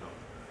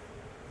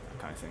 that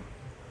kind of thing.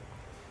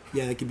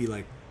 Yeah, it could be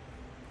like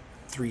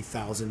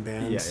 3,000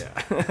 bands. Yeah.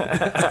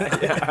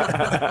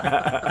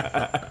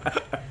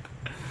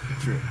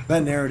 True.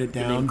 That narrowed it The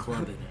name down.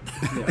 club in it.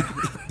 Yeah.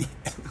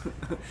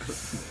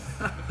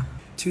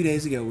 2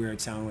 days ago, we were at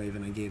Soundwave,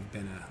 and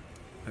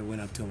I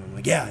went up to him. I'm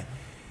like, "Yeah,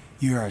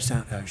 you heard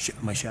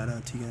my shout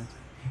out to you guys?"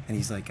 And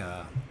he's like,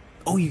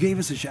 "Oh, you gave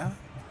us a shout out?"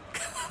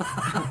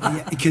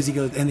 Yeah, because he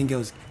goes,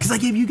 "Because I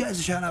gave you guys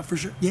a shout out for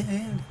sure." Yeah,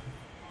 and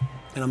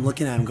I'm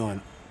looking at him going,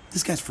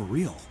 "This guy's for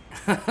real."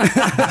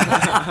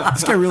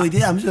 This guy really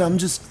did. I'm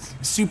just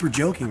super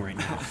joking right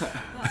now.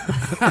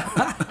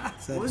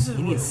 So, What was it?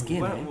 You need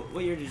skin, eh?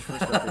 What year did your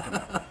first record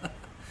come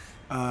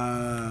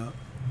out?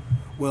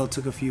 well, it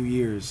took a few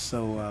years.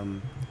 So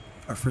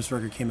our first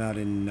record came out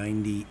in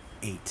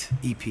 '98,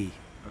 EP.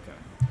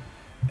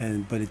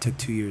 Okay. But it took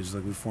 2 years.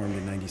 Like we formed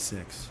in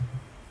 '96.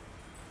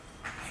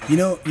 You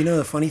know,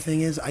 the funny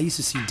thing is, I used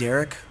to see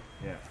Derek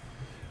Yeah.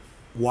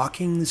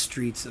 walking the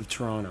streets of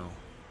Toronto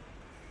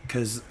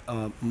because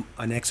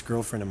an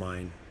ex-girlfriend of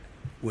mine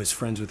was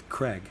friends with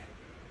Greg.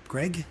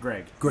 Greg.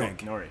 Nori.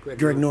 Nori.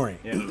 Greg Nori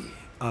Yeah.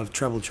 of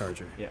Treble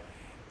Charger. Yeah.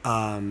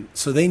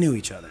 So they knew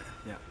each other.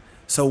 Yeah.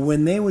 So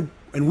when they would,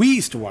 and we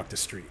used to walk the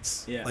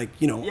streets. Yeah. Like,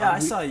 Yeah, I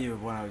saw you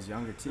when I was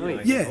younger too. Oh,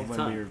 Like, yeah.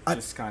 When we were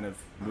just kind of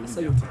moving saw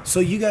you- downtown. So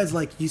you guys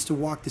used to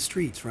walk the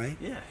streets, right?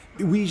 Yeah.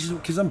 We used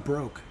because I'm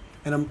broke,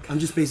 and I'm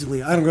just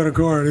basically I don't got a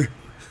car.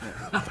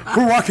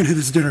 We're walking to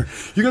this dinner.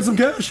 You got some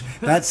cash?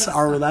 That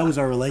was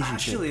our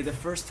relationship. Actually, the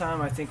first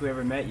time I think we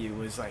ever met you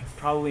was like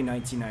probably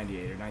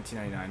 1998 or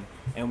 1999,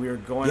 and we were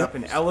going Yep. up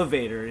an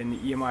elevator in the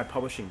EMI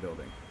Publishing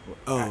Building.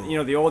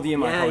 Oh. The old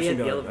EMI Yeah, Publishing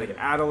the Building, elevator.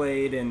 like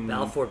Adelaide and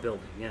Balfour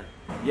Building. Yeah.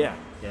 Yeah,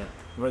 Yeah.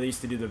 where they used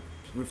to do the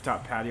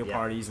rooftop patio Yeah.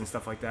 parties and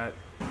stuff like that.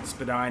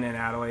 Spadina and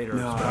Adelaide, or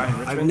No, Spadina and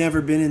Richmond. I've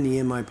never been in the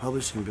EMI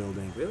Publishing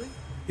Building. Really?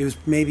 It was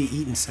maybe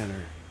Eaton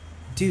Center.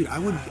 Dude, I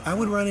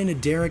would run into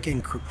Derek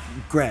and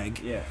Greg.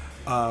 Yeah.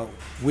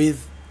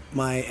 With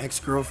my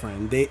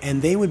ex-girlfriend.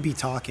 They would be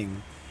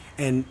talking,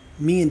 and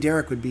me and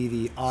Derek would be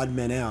the odd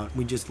men out.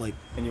 We just like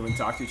And you wouldn't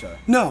talk to each other.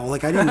 no,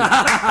 like I didn't.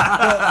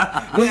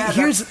 well,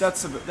 here's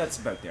that's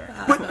about there.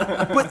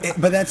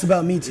 but that's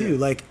about me too.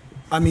 Like,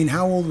 I mean,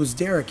 how old was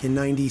Derek in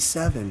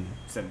 '97?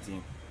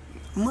 17.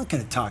 I'm not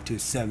gonna talk to a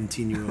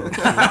 17-year-old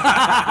kid.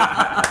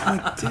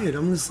 Like, dude,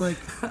 I'm just like,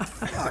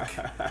 fuck.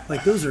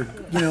 Like those are,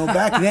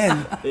 back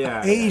then,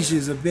 Yeah. age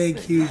is a big,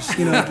 huge,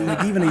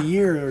 like even a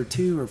year or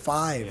 2 or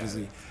 5 is.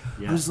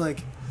 Yeah. I'm just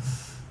like,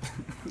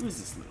 Who is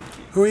this little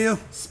kid? who are you?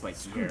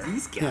 Spiky hair.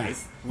 These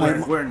guys.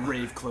 Wearing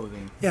rave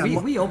clothing. Yeah,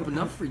 We opened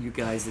up for you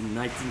guys in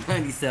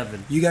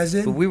 1997. you guys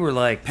did. But we were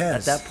like, Pez.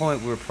 at that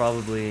point, we were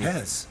probably...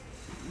 Pez.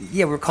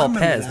 Yeah, we were called I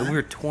remember Pez, but that. we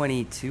were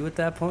 22 at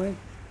that point.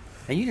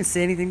 And you didn't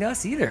say anything to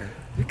us either.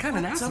 You're kind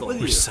of an asshole.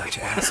 We're such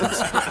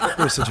assholes.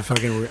 We're such a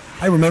fucking.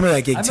 I remember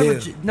that gig too.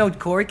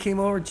 Corey came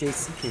over,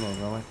 JC came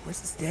over. I'm like, where's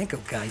this Danko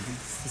guy?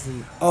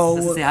 Doesn't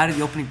say hi to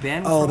the opening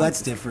band. Oh,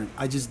 that's different.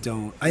 I just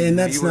don't. And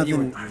that's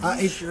nothing.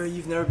 Are you sure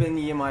you've never been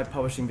in the EMI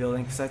publishing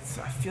building? Because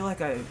I feel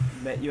like I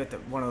met you at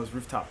one of those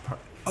rooftop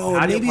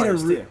maybe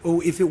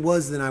if it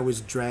was, then I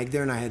was dragged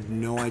there and I had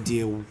no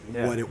idea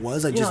what it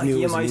was. I just knew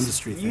it was an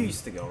industry thing. You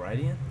used to go, right,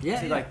 Ian?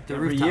 Yeah, like the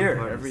every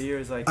year. Every year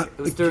is like it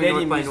was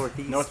during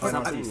North by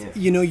Northeast.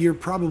 You know, you're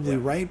probably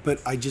right,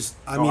 but I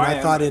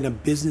thought in a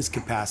business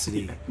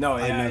capacity. No,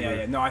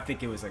 No, I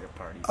think it was like a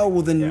party. Oh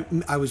well,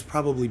 then I was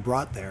probably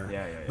brought there.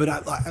 Yeah. But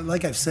I,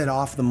 like I've said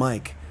off the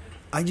mic,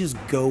 I just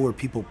go where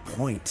people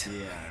point.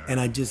 Yeah. And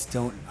I just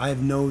don't. I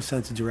have no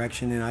sense of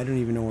direction, and I don't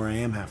even know where I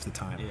am half the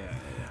time. Yeah.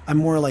 I'm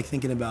more like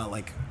thinking about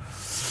like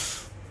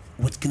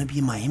what's gonna be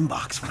in my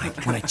inbox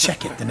when I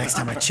check it the next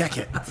time I check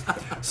it.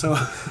 So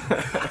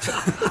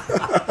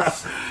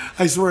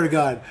I swear to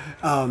God.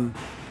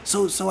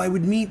 So I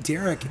would meet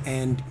Derek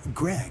and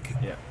Greg.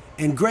 Yeah.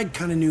 And Greg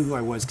kind of knew who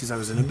I was because I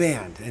was in a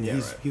band, and he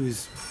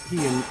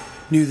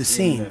knew the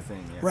scene.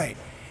 Right.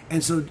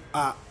 And so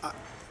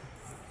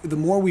the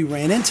more we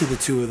ran into the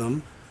two of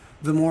them,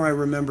 the more I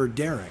remembered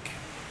Derek.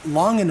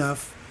 Long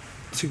enough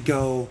to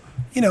go,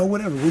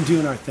 whatever, we're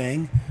doing our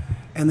thing.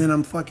 And then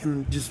I'm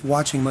fucking just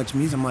watching Much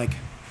Music. I'm like,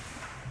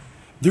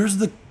 there's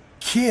the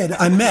kid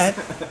I met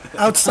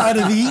outside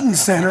of the Eaton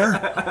Center,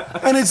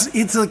 and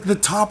it's like the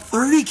top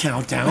 30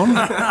 countdown.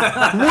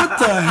 What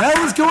the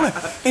hell is going on?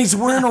 And he's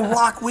wearing a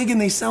rock wig,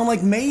 and they sound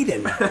like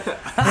Maiden.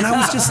 And I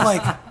was just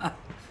like,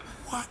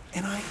 what?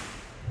 And I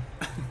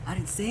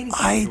didn't say anything.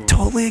 I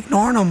totally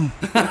ignored him.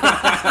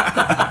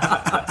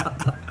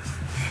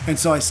 And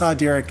so I saw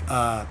Derek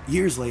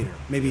years later,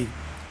 maybe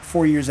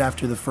 4 years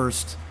after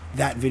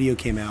that video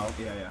came out.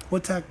 Yeah.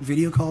 What's that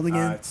video called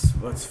again?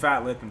 It's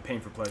Fat Lip and Pain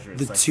for Pleasure.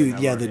 The like two,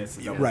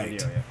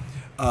 right.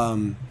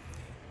 Video,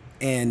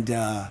 and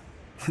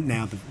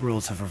now the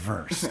roles have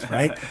reversed,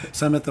 right?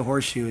 So I'm at the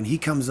Horseshoe, and he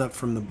comes up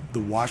from the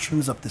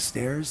washrooms up the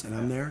stairs, and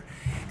I'm there,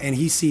 and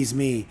he sees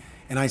me,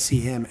 and I see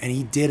him, and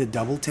he did a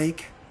double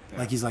take. Yeah.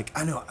 Like he's like,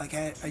 I know, like,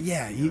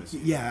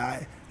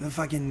 the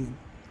fucking.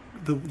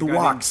 The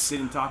walks.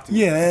 Didn't talk to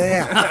me.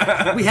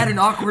 Yeah. We had an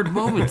awkward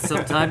moment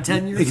sometime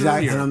 10 years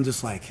exactly. earlier. And I'm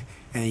just like,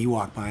 and you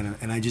walk by,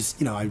 and I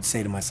just, I would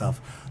say to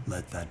myself,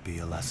 let that be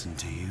a lesson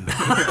to you.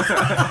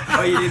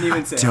 Oh, you didn't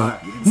even say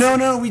hi.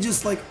 No, we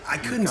just like, I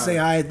couldn't say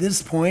hi at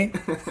this point.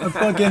 I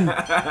fucking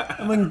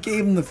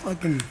gave him the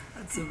fucking.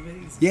 That's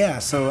amazing. Yeah,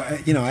 so,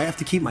 I have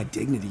to keep my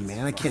dignity,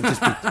 man. I can't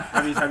just be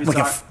have you like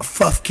a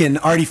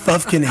Artie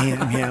Fuffkin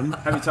him.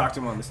 Have you talked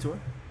to him on this tour?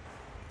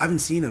 I haven't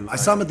seen him. I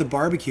saw him at the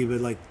barbecue, but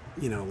like,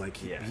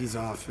 he's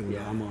off and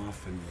I'm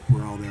off and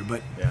we're all there.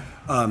 But,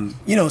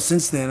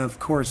 since then, of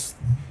course,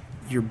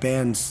 your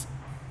band's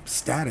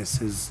status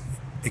has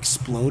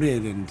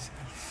exploded and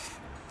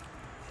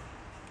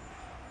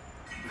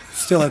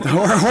still at the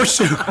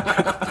Horseshoe,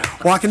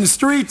 walking the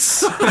streets.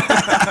 Still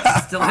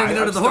hanging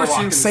out at the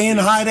Horseshoe. Saying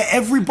hi to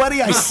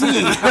everybody I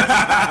see.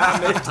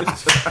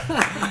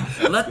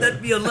 Let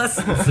that be a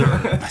lesson,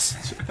 sir.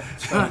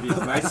 Trying to be as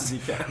nice as you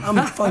can.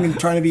 I'm fucking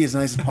trying to be as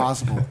nice as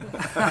possible.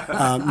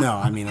 No,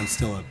 I mean, I'm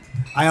still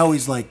I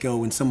always go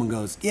when someone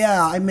goes,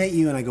 yeah, I met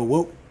you, and I go,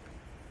 whoa,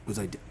 was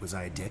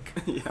I a dick?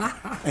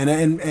 Yeah.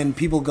 And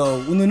people go,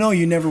 well, no,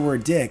 you never were a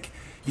dick.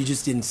 You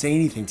just didn't say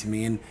anything to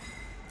me. And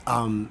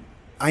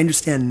I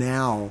understand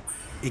now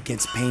it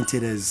gets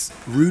painted as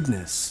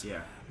rudeness.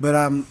 Yeah. But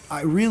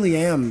I really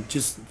am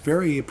just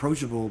very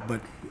approachable,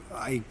 but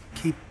I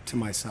keep to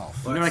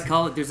myself. You know what I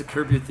call it? There's a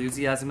Curb Your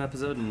Enthusiasm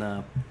episode,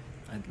 and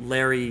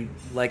Larry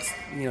likes,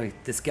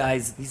 this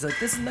guy's, he's like,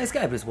 this is a nice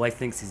guy, but his wife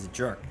thinks he's a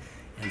jerk.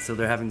 And so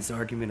they're having this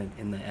argument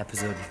in the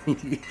episode.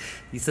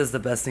 He says the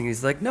best thing.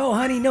 He's like, no,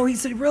 honey, no,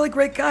 he's a really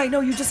great guy. No,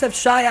 you just have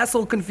shy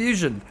asshole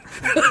confusion.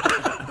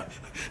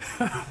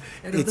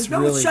 It's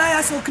shy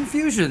asshole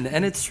confusion.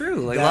 And it's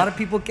true. Like, a lot of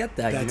people get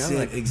that, That's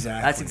it,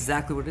 exactly. That's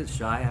exactly what it is,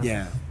 shy asshole.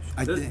 Yeah.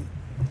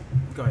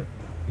 Go ahead.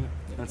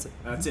 That's it.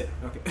 That's it.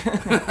 Okay.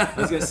 I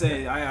was gonna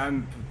say,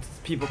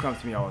 people come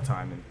to me all the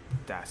time and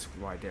ask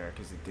why Derek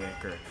is a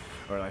dick,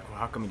 or like, well,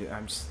 how come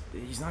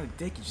he's not a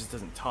dick. He just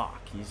doesn't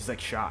talk. He's just like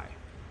shy.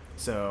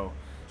 So,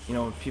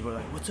 people are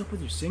like, what's up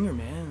with your singer,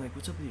 man? Like,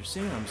 what's up with your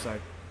singer? I'm just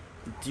like,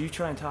 do you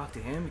try and talk to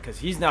him? Because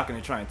he's not going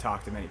to try and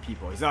talk to many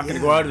people. He's not going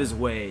to go out of his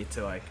way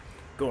to, like,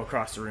 go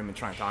across the room and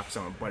try and talk to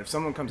someone. But if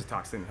someone comes to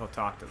talk to him, he'll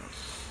talk to them.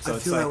 So I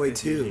feel that way,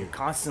 too. You're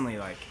constantly,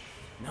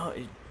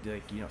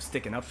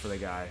 sticking up for the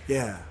guy.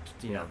 Yeah.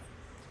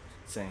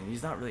 Saying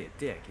he's not really a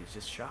dick. He's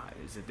just shy.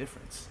 There's a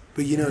difference.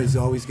 But, he's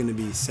always going to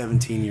be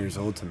 17 years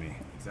old to me.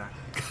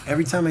 Exactly.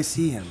 Every time I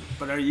see him.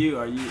 But are you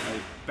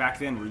back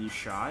then? Were you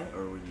shy,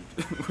 or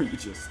were you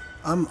just?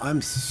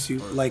 I'm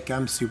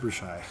super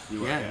shy.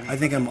 You were, yeah. I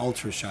think I'm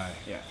ultra shy.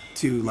 Yeah.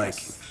 To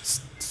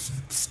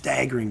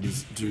staggering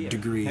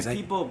degrees. And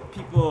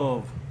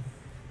people,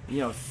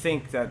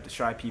 think that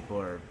shy people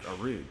are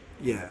rude.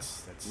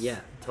 Yes.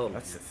 Totally.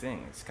 That's the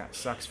thing. It kind of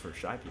sucks for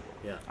shy people.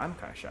 Yeah. I'm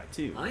kind of shy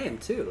too. I am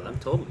too. I'm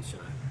totally shy.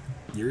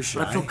 You're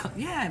shy. I feel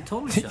yeah, I'm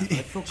totally shy. I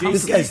feel This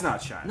comfortable. guy's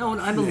not shy. No,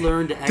 I'm a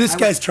learned. This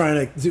guy's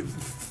trying to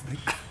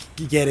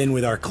get in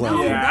with our club.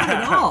 No, not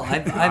at all.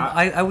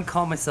 I would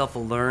call myself a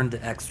learned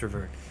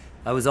extrovert.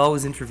 I was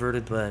always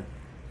introverted, but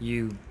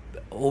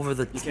over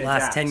the last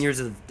adapt. 10 years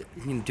of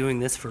doing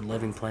this for a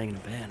living, playing in a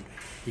band,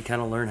 you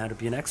kind of learn how to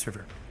be an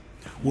extrovert.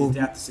 You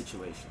adapt to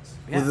situations.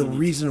 Well, the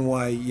reason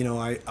why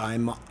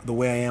I'm the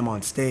way I am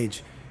on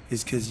stage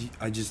is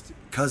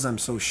because I'm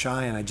so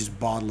shy and I just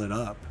bottle it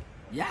up.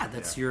 Yeah,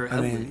 that's your I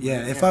outlet. mean,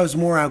 if I was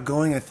more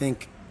outgoing,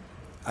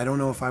 I don't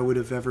know if I would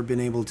have ever been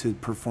able to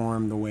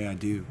perform the way I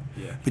do.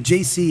 Yeah. But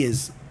JC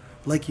is,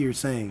 like you're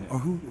saying, or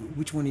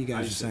which one of you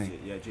guys are saying?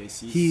 Yeah,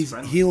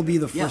 JC. He'll be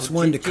the first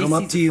one to come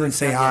up JC's to the you and first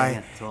say guy,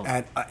 hi totally.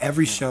 at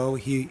every show.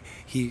 He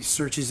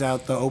searches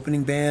out the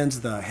opening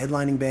bands, the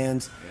headlining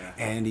bands,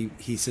 and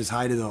he says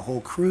hi to the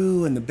whole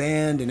crew and the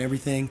band and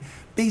everything,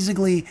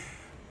 basically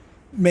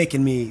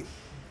making me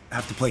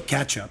have to play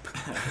catch up.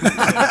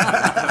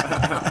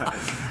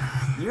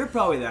 You're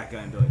probably that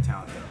guy in Billy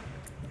Talent, though.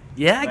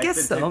 Yeah, I Like, guess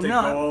to so. go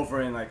No,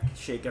 over and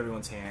shake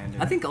everyone's hand.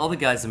 I think all the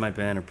guys in my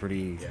band are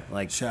pretty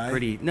Shy?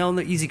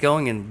 they're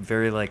easygoing and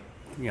very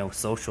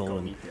social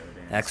and meet the other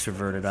bands.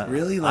 extroverted.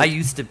 Really? I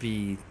used to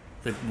be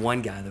the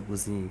one guy that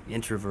was the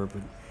introvert,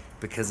 but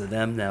because of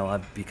them now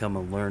I've become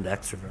a learned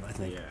extrovert. I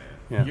think.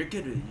 Yeah. You're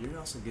good. You're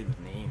also good with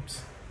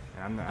names.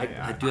 And I'm not,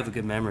 I do have a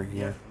good memory.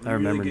 Yeah, I really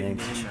remember good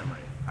names. name memory.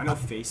 I know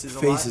faces.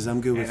 Faces, A lot,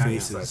 I'm good with and I'm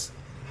just faces.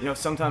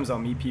 sometimes I'll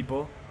meet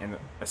people, and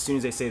as soon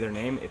as they say their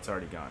name, it's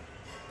already gone.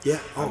 Yeah.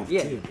 Oh,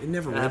 Yeah. dude, it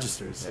never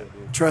registers. Yeah.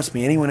 Trust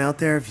me. Anyone out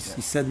there, if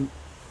you said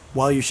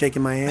while you're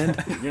shaking my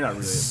hand, You're not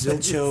really.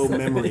 zilcho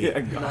memory. Yeah,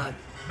 gone. Not-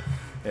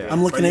 Yeah.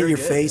 I'm looking But at you're your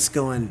good. face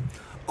going,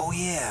 oh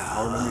yeah.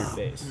 I'll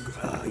remember your face.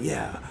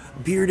 Yeah,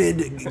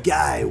 bearded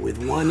guy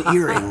with one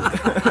earring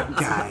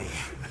guy.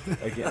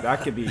 Again,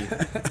 that could be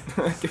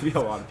a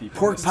lot of people.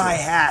 Pork pie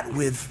hat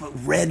with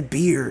red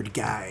beard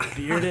guy.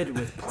 Bearded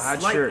with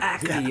plaid Slight shirt.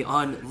 acne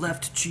on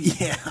left cheek.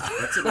 Yeah,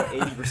 That's about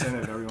 80%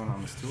 of everyone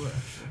on this tour.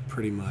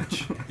 pretty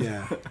much.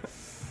 Yeah.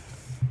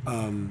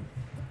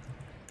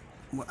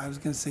 Well, I was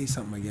gonna say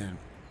something again,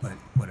 but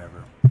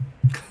whatever.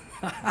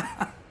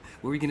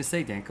 What were you gonna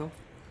say, Danko?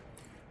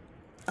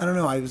 I don't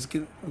know.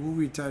 What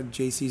were you talking?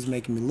 JC's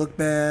making me look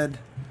bad.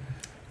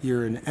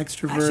 You're an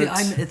extrovert.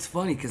 Actually, it's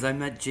funny because I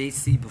met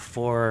JC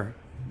before.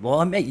 Well,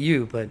 I met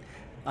you, but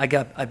I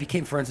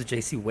became friends with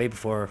JC way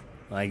before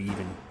I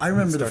even. I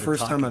remember the started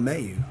first time talking. I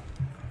met you.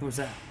 Who was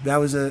that? That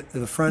was the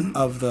front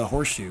of the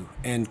Horseshoe,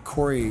 and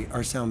Corey,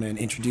 our sound man,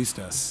 introduced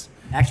us.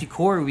 Actually,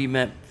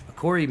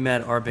 Corey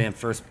met our band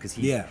first because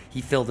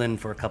he filled in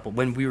for a couple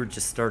when we were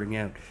just starting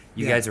out.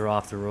 You guys are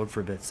off the road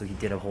for a bit, so he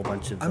did a whole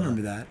bunch of. I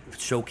remember that.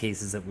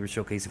 Showcases that we were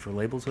showcasing for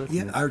labels with.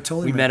 Yeah, and I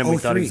totally We met him. remember.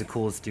 We thought he was 03. the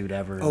coolest dude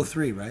ever.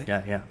 03, right?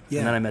 Yeah. Yeah.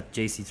 And then I met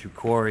JC through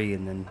Corey,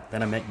 and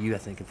then I met you, I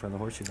think, in front of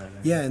the Horseshoe that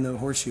night. Yeah, in the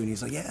Horseshoe, and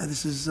he's like, "Yeah,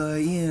 this is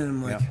Ian."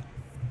 I'm like, Yeah.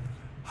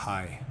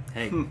 "Hi."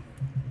 Hey,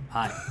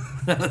 hi.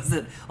 That was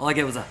it. All I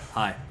get was a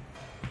hi.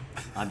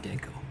 I'm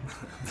Danko.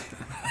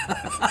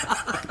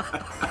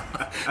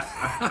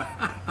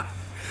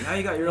 Now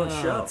you got your own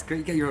show. It's great.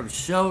 You got your own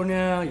show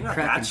now. You're not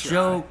cracking that shy.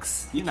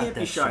 jokes. You You're not can't be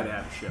that shy to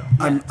have a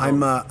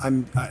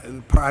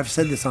show. I've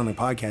said this on the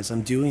podcast.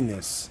 I'm doing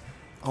this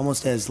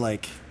almost as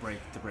like, break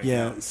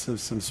out. so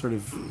some sort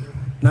of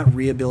not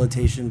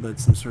rehabilitation, but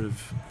some sort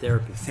of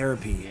Therapy.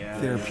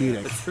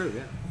 therapeutic, That's true.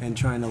 Yeah. and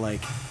trying to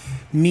like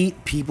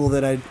meet people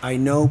that I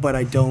know but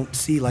I don't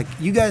see. Like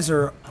you guys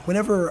are,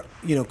 whenever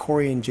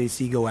Corey and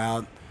JC go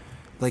out,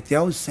 like they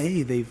always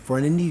say they've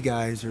run into you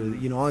guys, or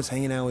always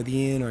hanging out with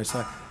Ian, or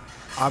so.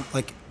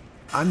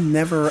 I'm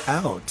never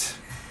out.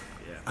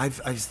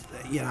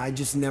 Yeah. I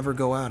just never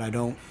go out. I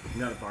don't.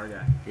 You're not a bar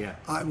guy.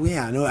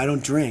 Yeah. No, I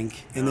don't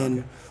drink. And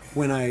then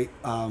when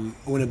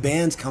a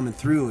band's coming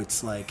through,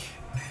 it's like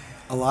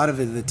a lot of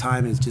it at the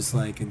time is just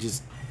like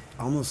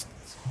almost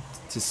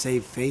to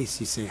save face.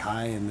 You say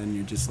hi, and then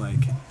you're just like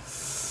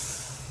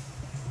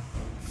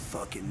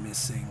fucking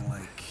missing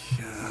like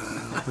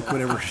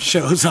whatever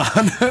show's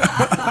on.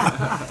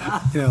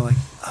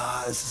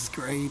 This is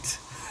great.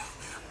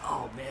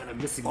 Oh man, I'm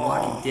missing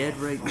Walking Dead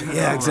right now.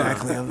 Yeah,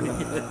 exactly.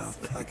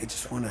 I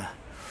just want to.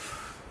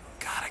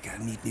 God,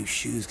 I need new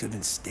shoes because I've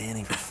been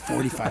standing for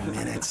 45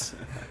 minutes.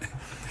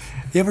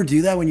 You ever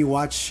do that when you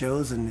watch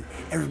shows and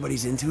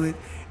everybody's into it,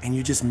 and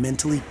you're just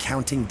mentally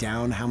counting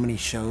down how many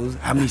songs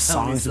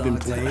have been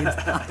played?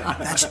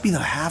 That should be the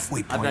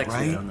halfway point, I've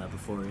actually right? done that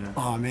before. Yeah.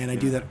 Oh man, I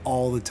do that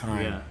all the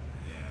time. Yeah.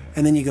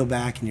 And then you go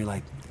back and you're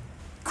like,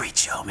 "Great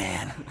show,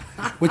 man."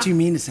 What you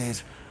mean to say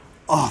is,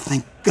 "Oh,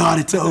 thank God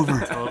it's over."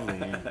 Totally.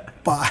 Yeah.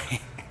 Bye.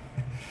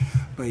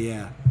 But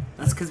yeah.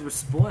 That's because we're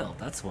spoiled.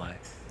 That's why.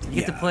 You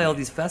get to Yeah. play all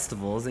these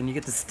festivals, and you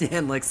get to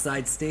stand like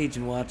side stage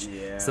and watch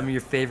some of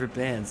your favorite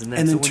bands, and then,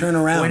 And then when- turn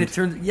around. When it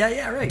turns,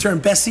 right. Turn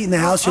best seat in the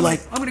house, you're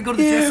like, I'm gonna go to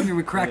the dressing room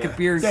and crack a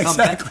beer and Yeah, come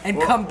exactly. back and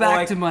Or- come or back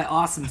like- to my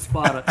awesome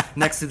spot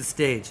next to the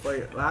stage.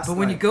 Like last But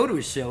when you night- go to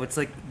a show, it's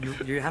like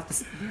you're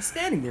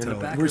standing there in the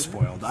back. we're of the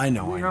room. spoiled. I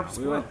know. When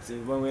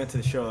we went to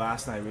the show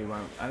last night,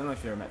 I don't know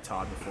if you ever met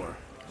Todd before.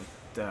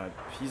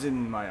 he's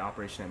in my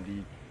Operation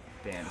MD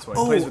band, so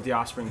he plays with the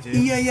Offspring too.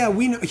 Yeah,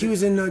 we know. He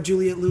was in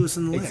Juliet Lewis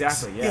and the Licks.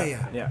 Exactly,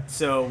 yeah.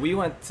 So we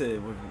went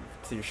to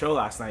your show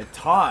last night.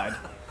 Todd,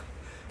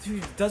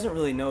 dude, doesn't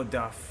really know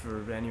Duff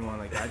or anyone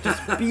like that. Just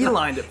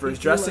beelined it for his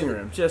dressing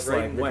room. Just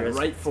went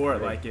right for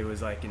it, like it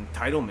was like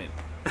entitlement.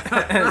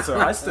 And so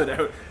I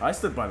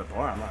stood by the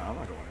bar. I'm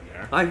not going in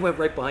there. I went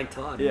right behind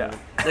Todd. Yeah.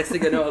 Next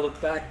thing I know, I look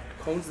back.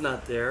 Cone's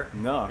not there.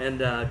 No. And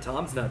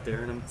Tom's not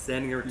there, and I'm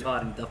standing here with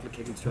Todd in Duff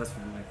McKagan's dressing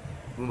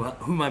room,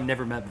 whom I've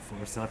never met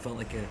before. So I felt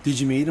like a. Did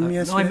you meet him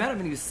yesterday? No, I met him,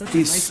 and he was such a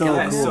nice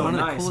guy. Cool. So One of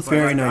the nice. coolest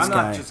Very guys. nice I'm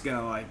guy. not just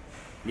gonna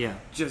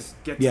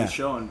just get to the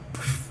show and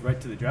right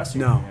to the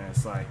dressing room. No. And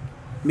it's like.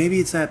 Maybe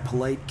it's that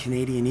polite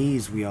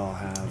Canadianese we all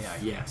have.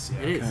 Yes,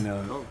 it is. Kind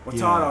of. Well,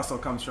 Todd also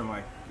comes from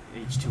like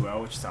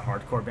H2O, which is a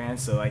hardcore band,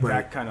 so like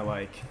that kind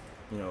of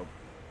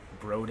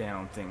bro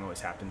down thing always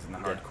happens in the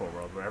hardcore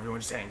world, where everyone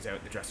just hangs out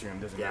in the dressing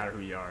room. Doesn't matter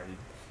who you are.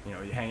 You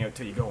hang out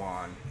till you go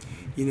on.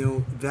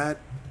 That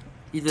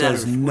Either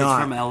does that or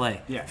not. from LA.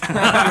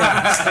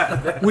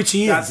 Yeah. Which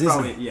he That's is,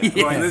 probably, isn't yeah. it?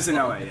 Well, he lives in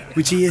LA, yeah.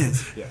 Which he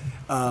is. Yeah.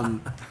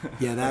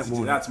 That's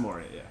more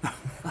it, yeah.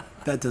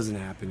 That doesn't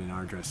happen in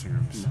our dressing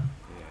rooms. No.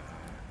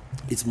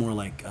 It's more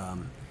like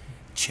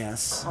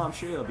chess Oh, I'm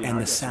sure it'll be and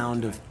the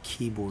sound of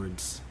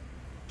keyboards.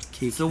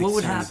 So what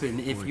would happen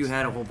if you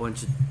had a whole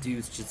bunch of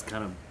dudes just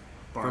kind of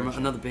from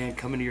another band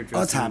come into your dressing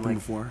room it's happened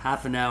before.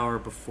 half an hour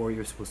before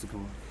you're supposed to go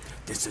on?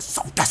 This is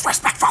so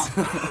disrespectful.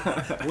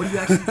 What do you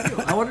actually do?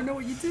 I want to know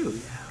what you do,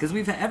 because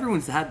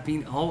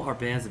all our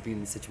bands have been in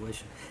this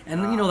situation,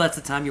 and that's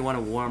the time you want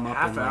to warm up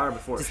half and an hour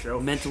before a show,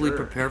 mentally sure.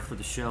 prepare for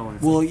the show. And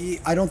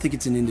it's I don't think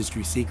it's an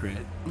industry secret,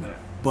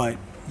 but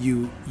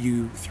you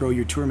throw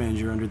your tour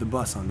manager under the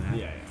bus on that.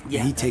 Yeah. And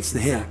he takes the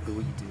hit. exactly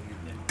what you do.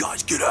 Yeah.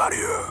 Guys, get out of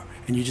here!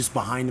 And you're just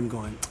behind him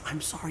going,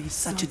 I'm sorry, he's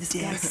such a This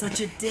dick. guy's such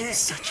a dick.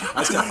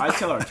 I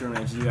tell our tour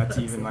manager, you got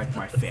to even like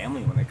my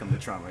family when they come to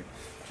Toronto, like,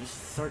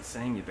 just start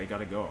saying it, they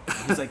gotta go. And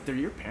he's like, they're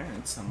your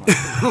parents. I'm like,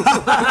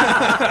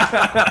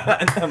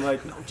 and I'm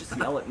like, no, just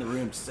yell it in the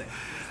room, just say,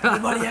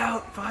 everybody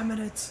out, 5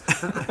 minutes.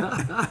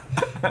 I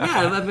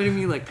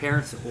mean, like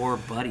parents or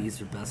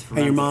buddies or best friends.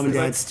 And your mom and It's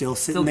dad like, still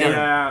sitting gotta- there.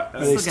 Yeah. Are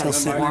they still still gotta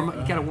sitting? warm up.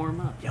 You gotta warm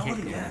up. Yell it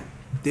Can't go. again.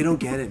 They don't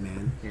get it,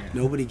 man. Yeah.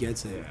 Nobody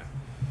gets it. Yeah.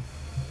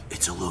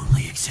 It's a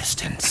lonely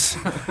existence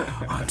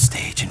on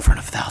stage in front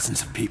of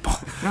thousands of people.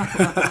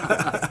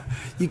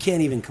 You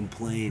can't even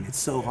complain. It's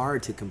so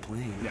hard to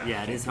complain.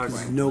 Yeah, it is hard.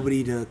 There's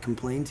nobody to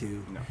complain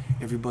to. No.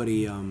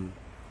 Everybody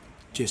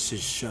just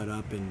says shut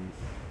up and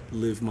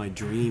live my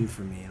dream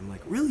for me. I'm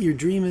like, really? Your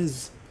dream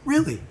is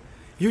at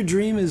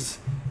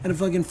a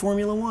fucking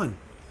Formula One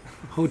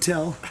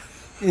hotel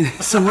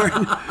somewhere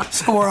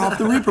off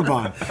the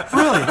Reeperbahn.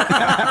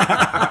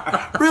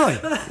 Really?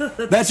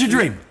 That's your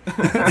dream. No,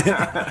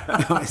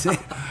 I say,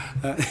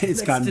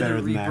 it's gotten to the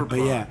better than that, but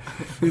Reeperbahn.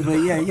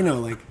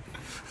 yeah,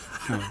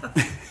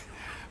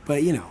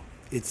 but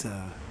it's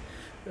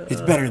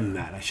better than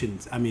that.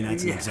 I mean,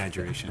 that's an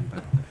exaggeration,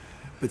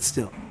 but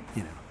still,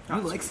 You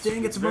like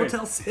staying at the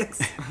Motel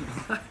 6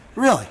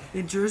 really,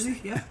 in Jersey?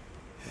 Yeah.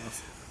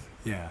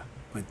 yeah,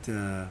 but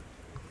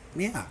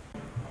yeah.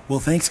 Well,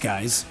 thanks,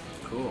 guys.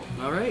 Cool.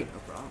 All right. No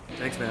problem.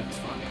 Thanks, man. It's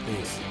fun.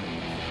 Thanks.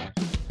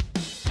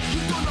 You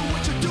don't know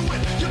what you're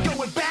doing, you're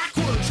going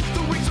backwards. The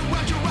rings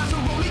around your eyes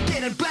are only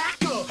getting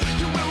blacker.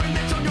 You're wearing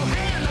nets on your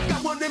hand, I've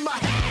got one in my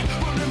hand.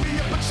 Running me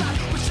up inside,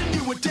 wishing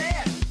you were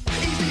dead.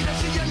 Easy to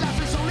see your life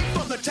is only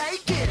for the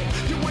taking.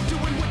 You weren't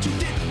doing what you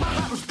did, my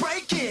heart was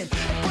breaking.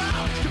 And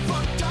wow, you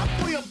fucked up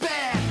real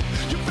bad.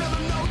 You failed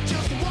to know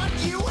just what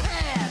you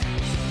had.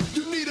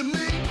 You needed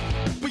me,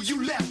 but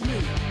you left me.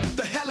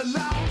 The hell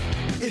alone,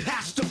 it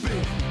has to be.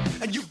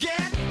 And you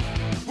get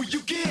what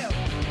you give.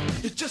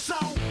 It's just so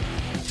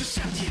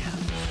deceptive.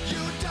 You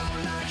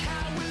don't like how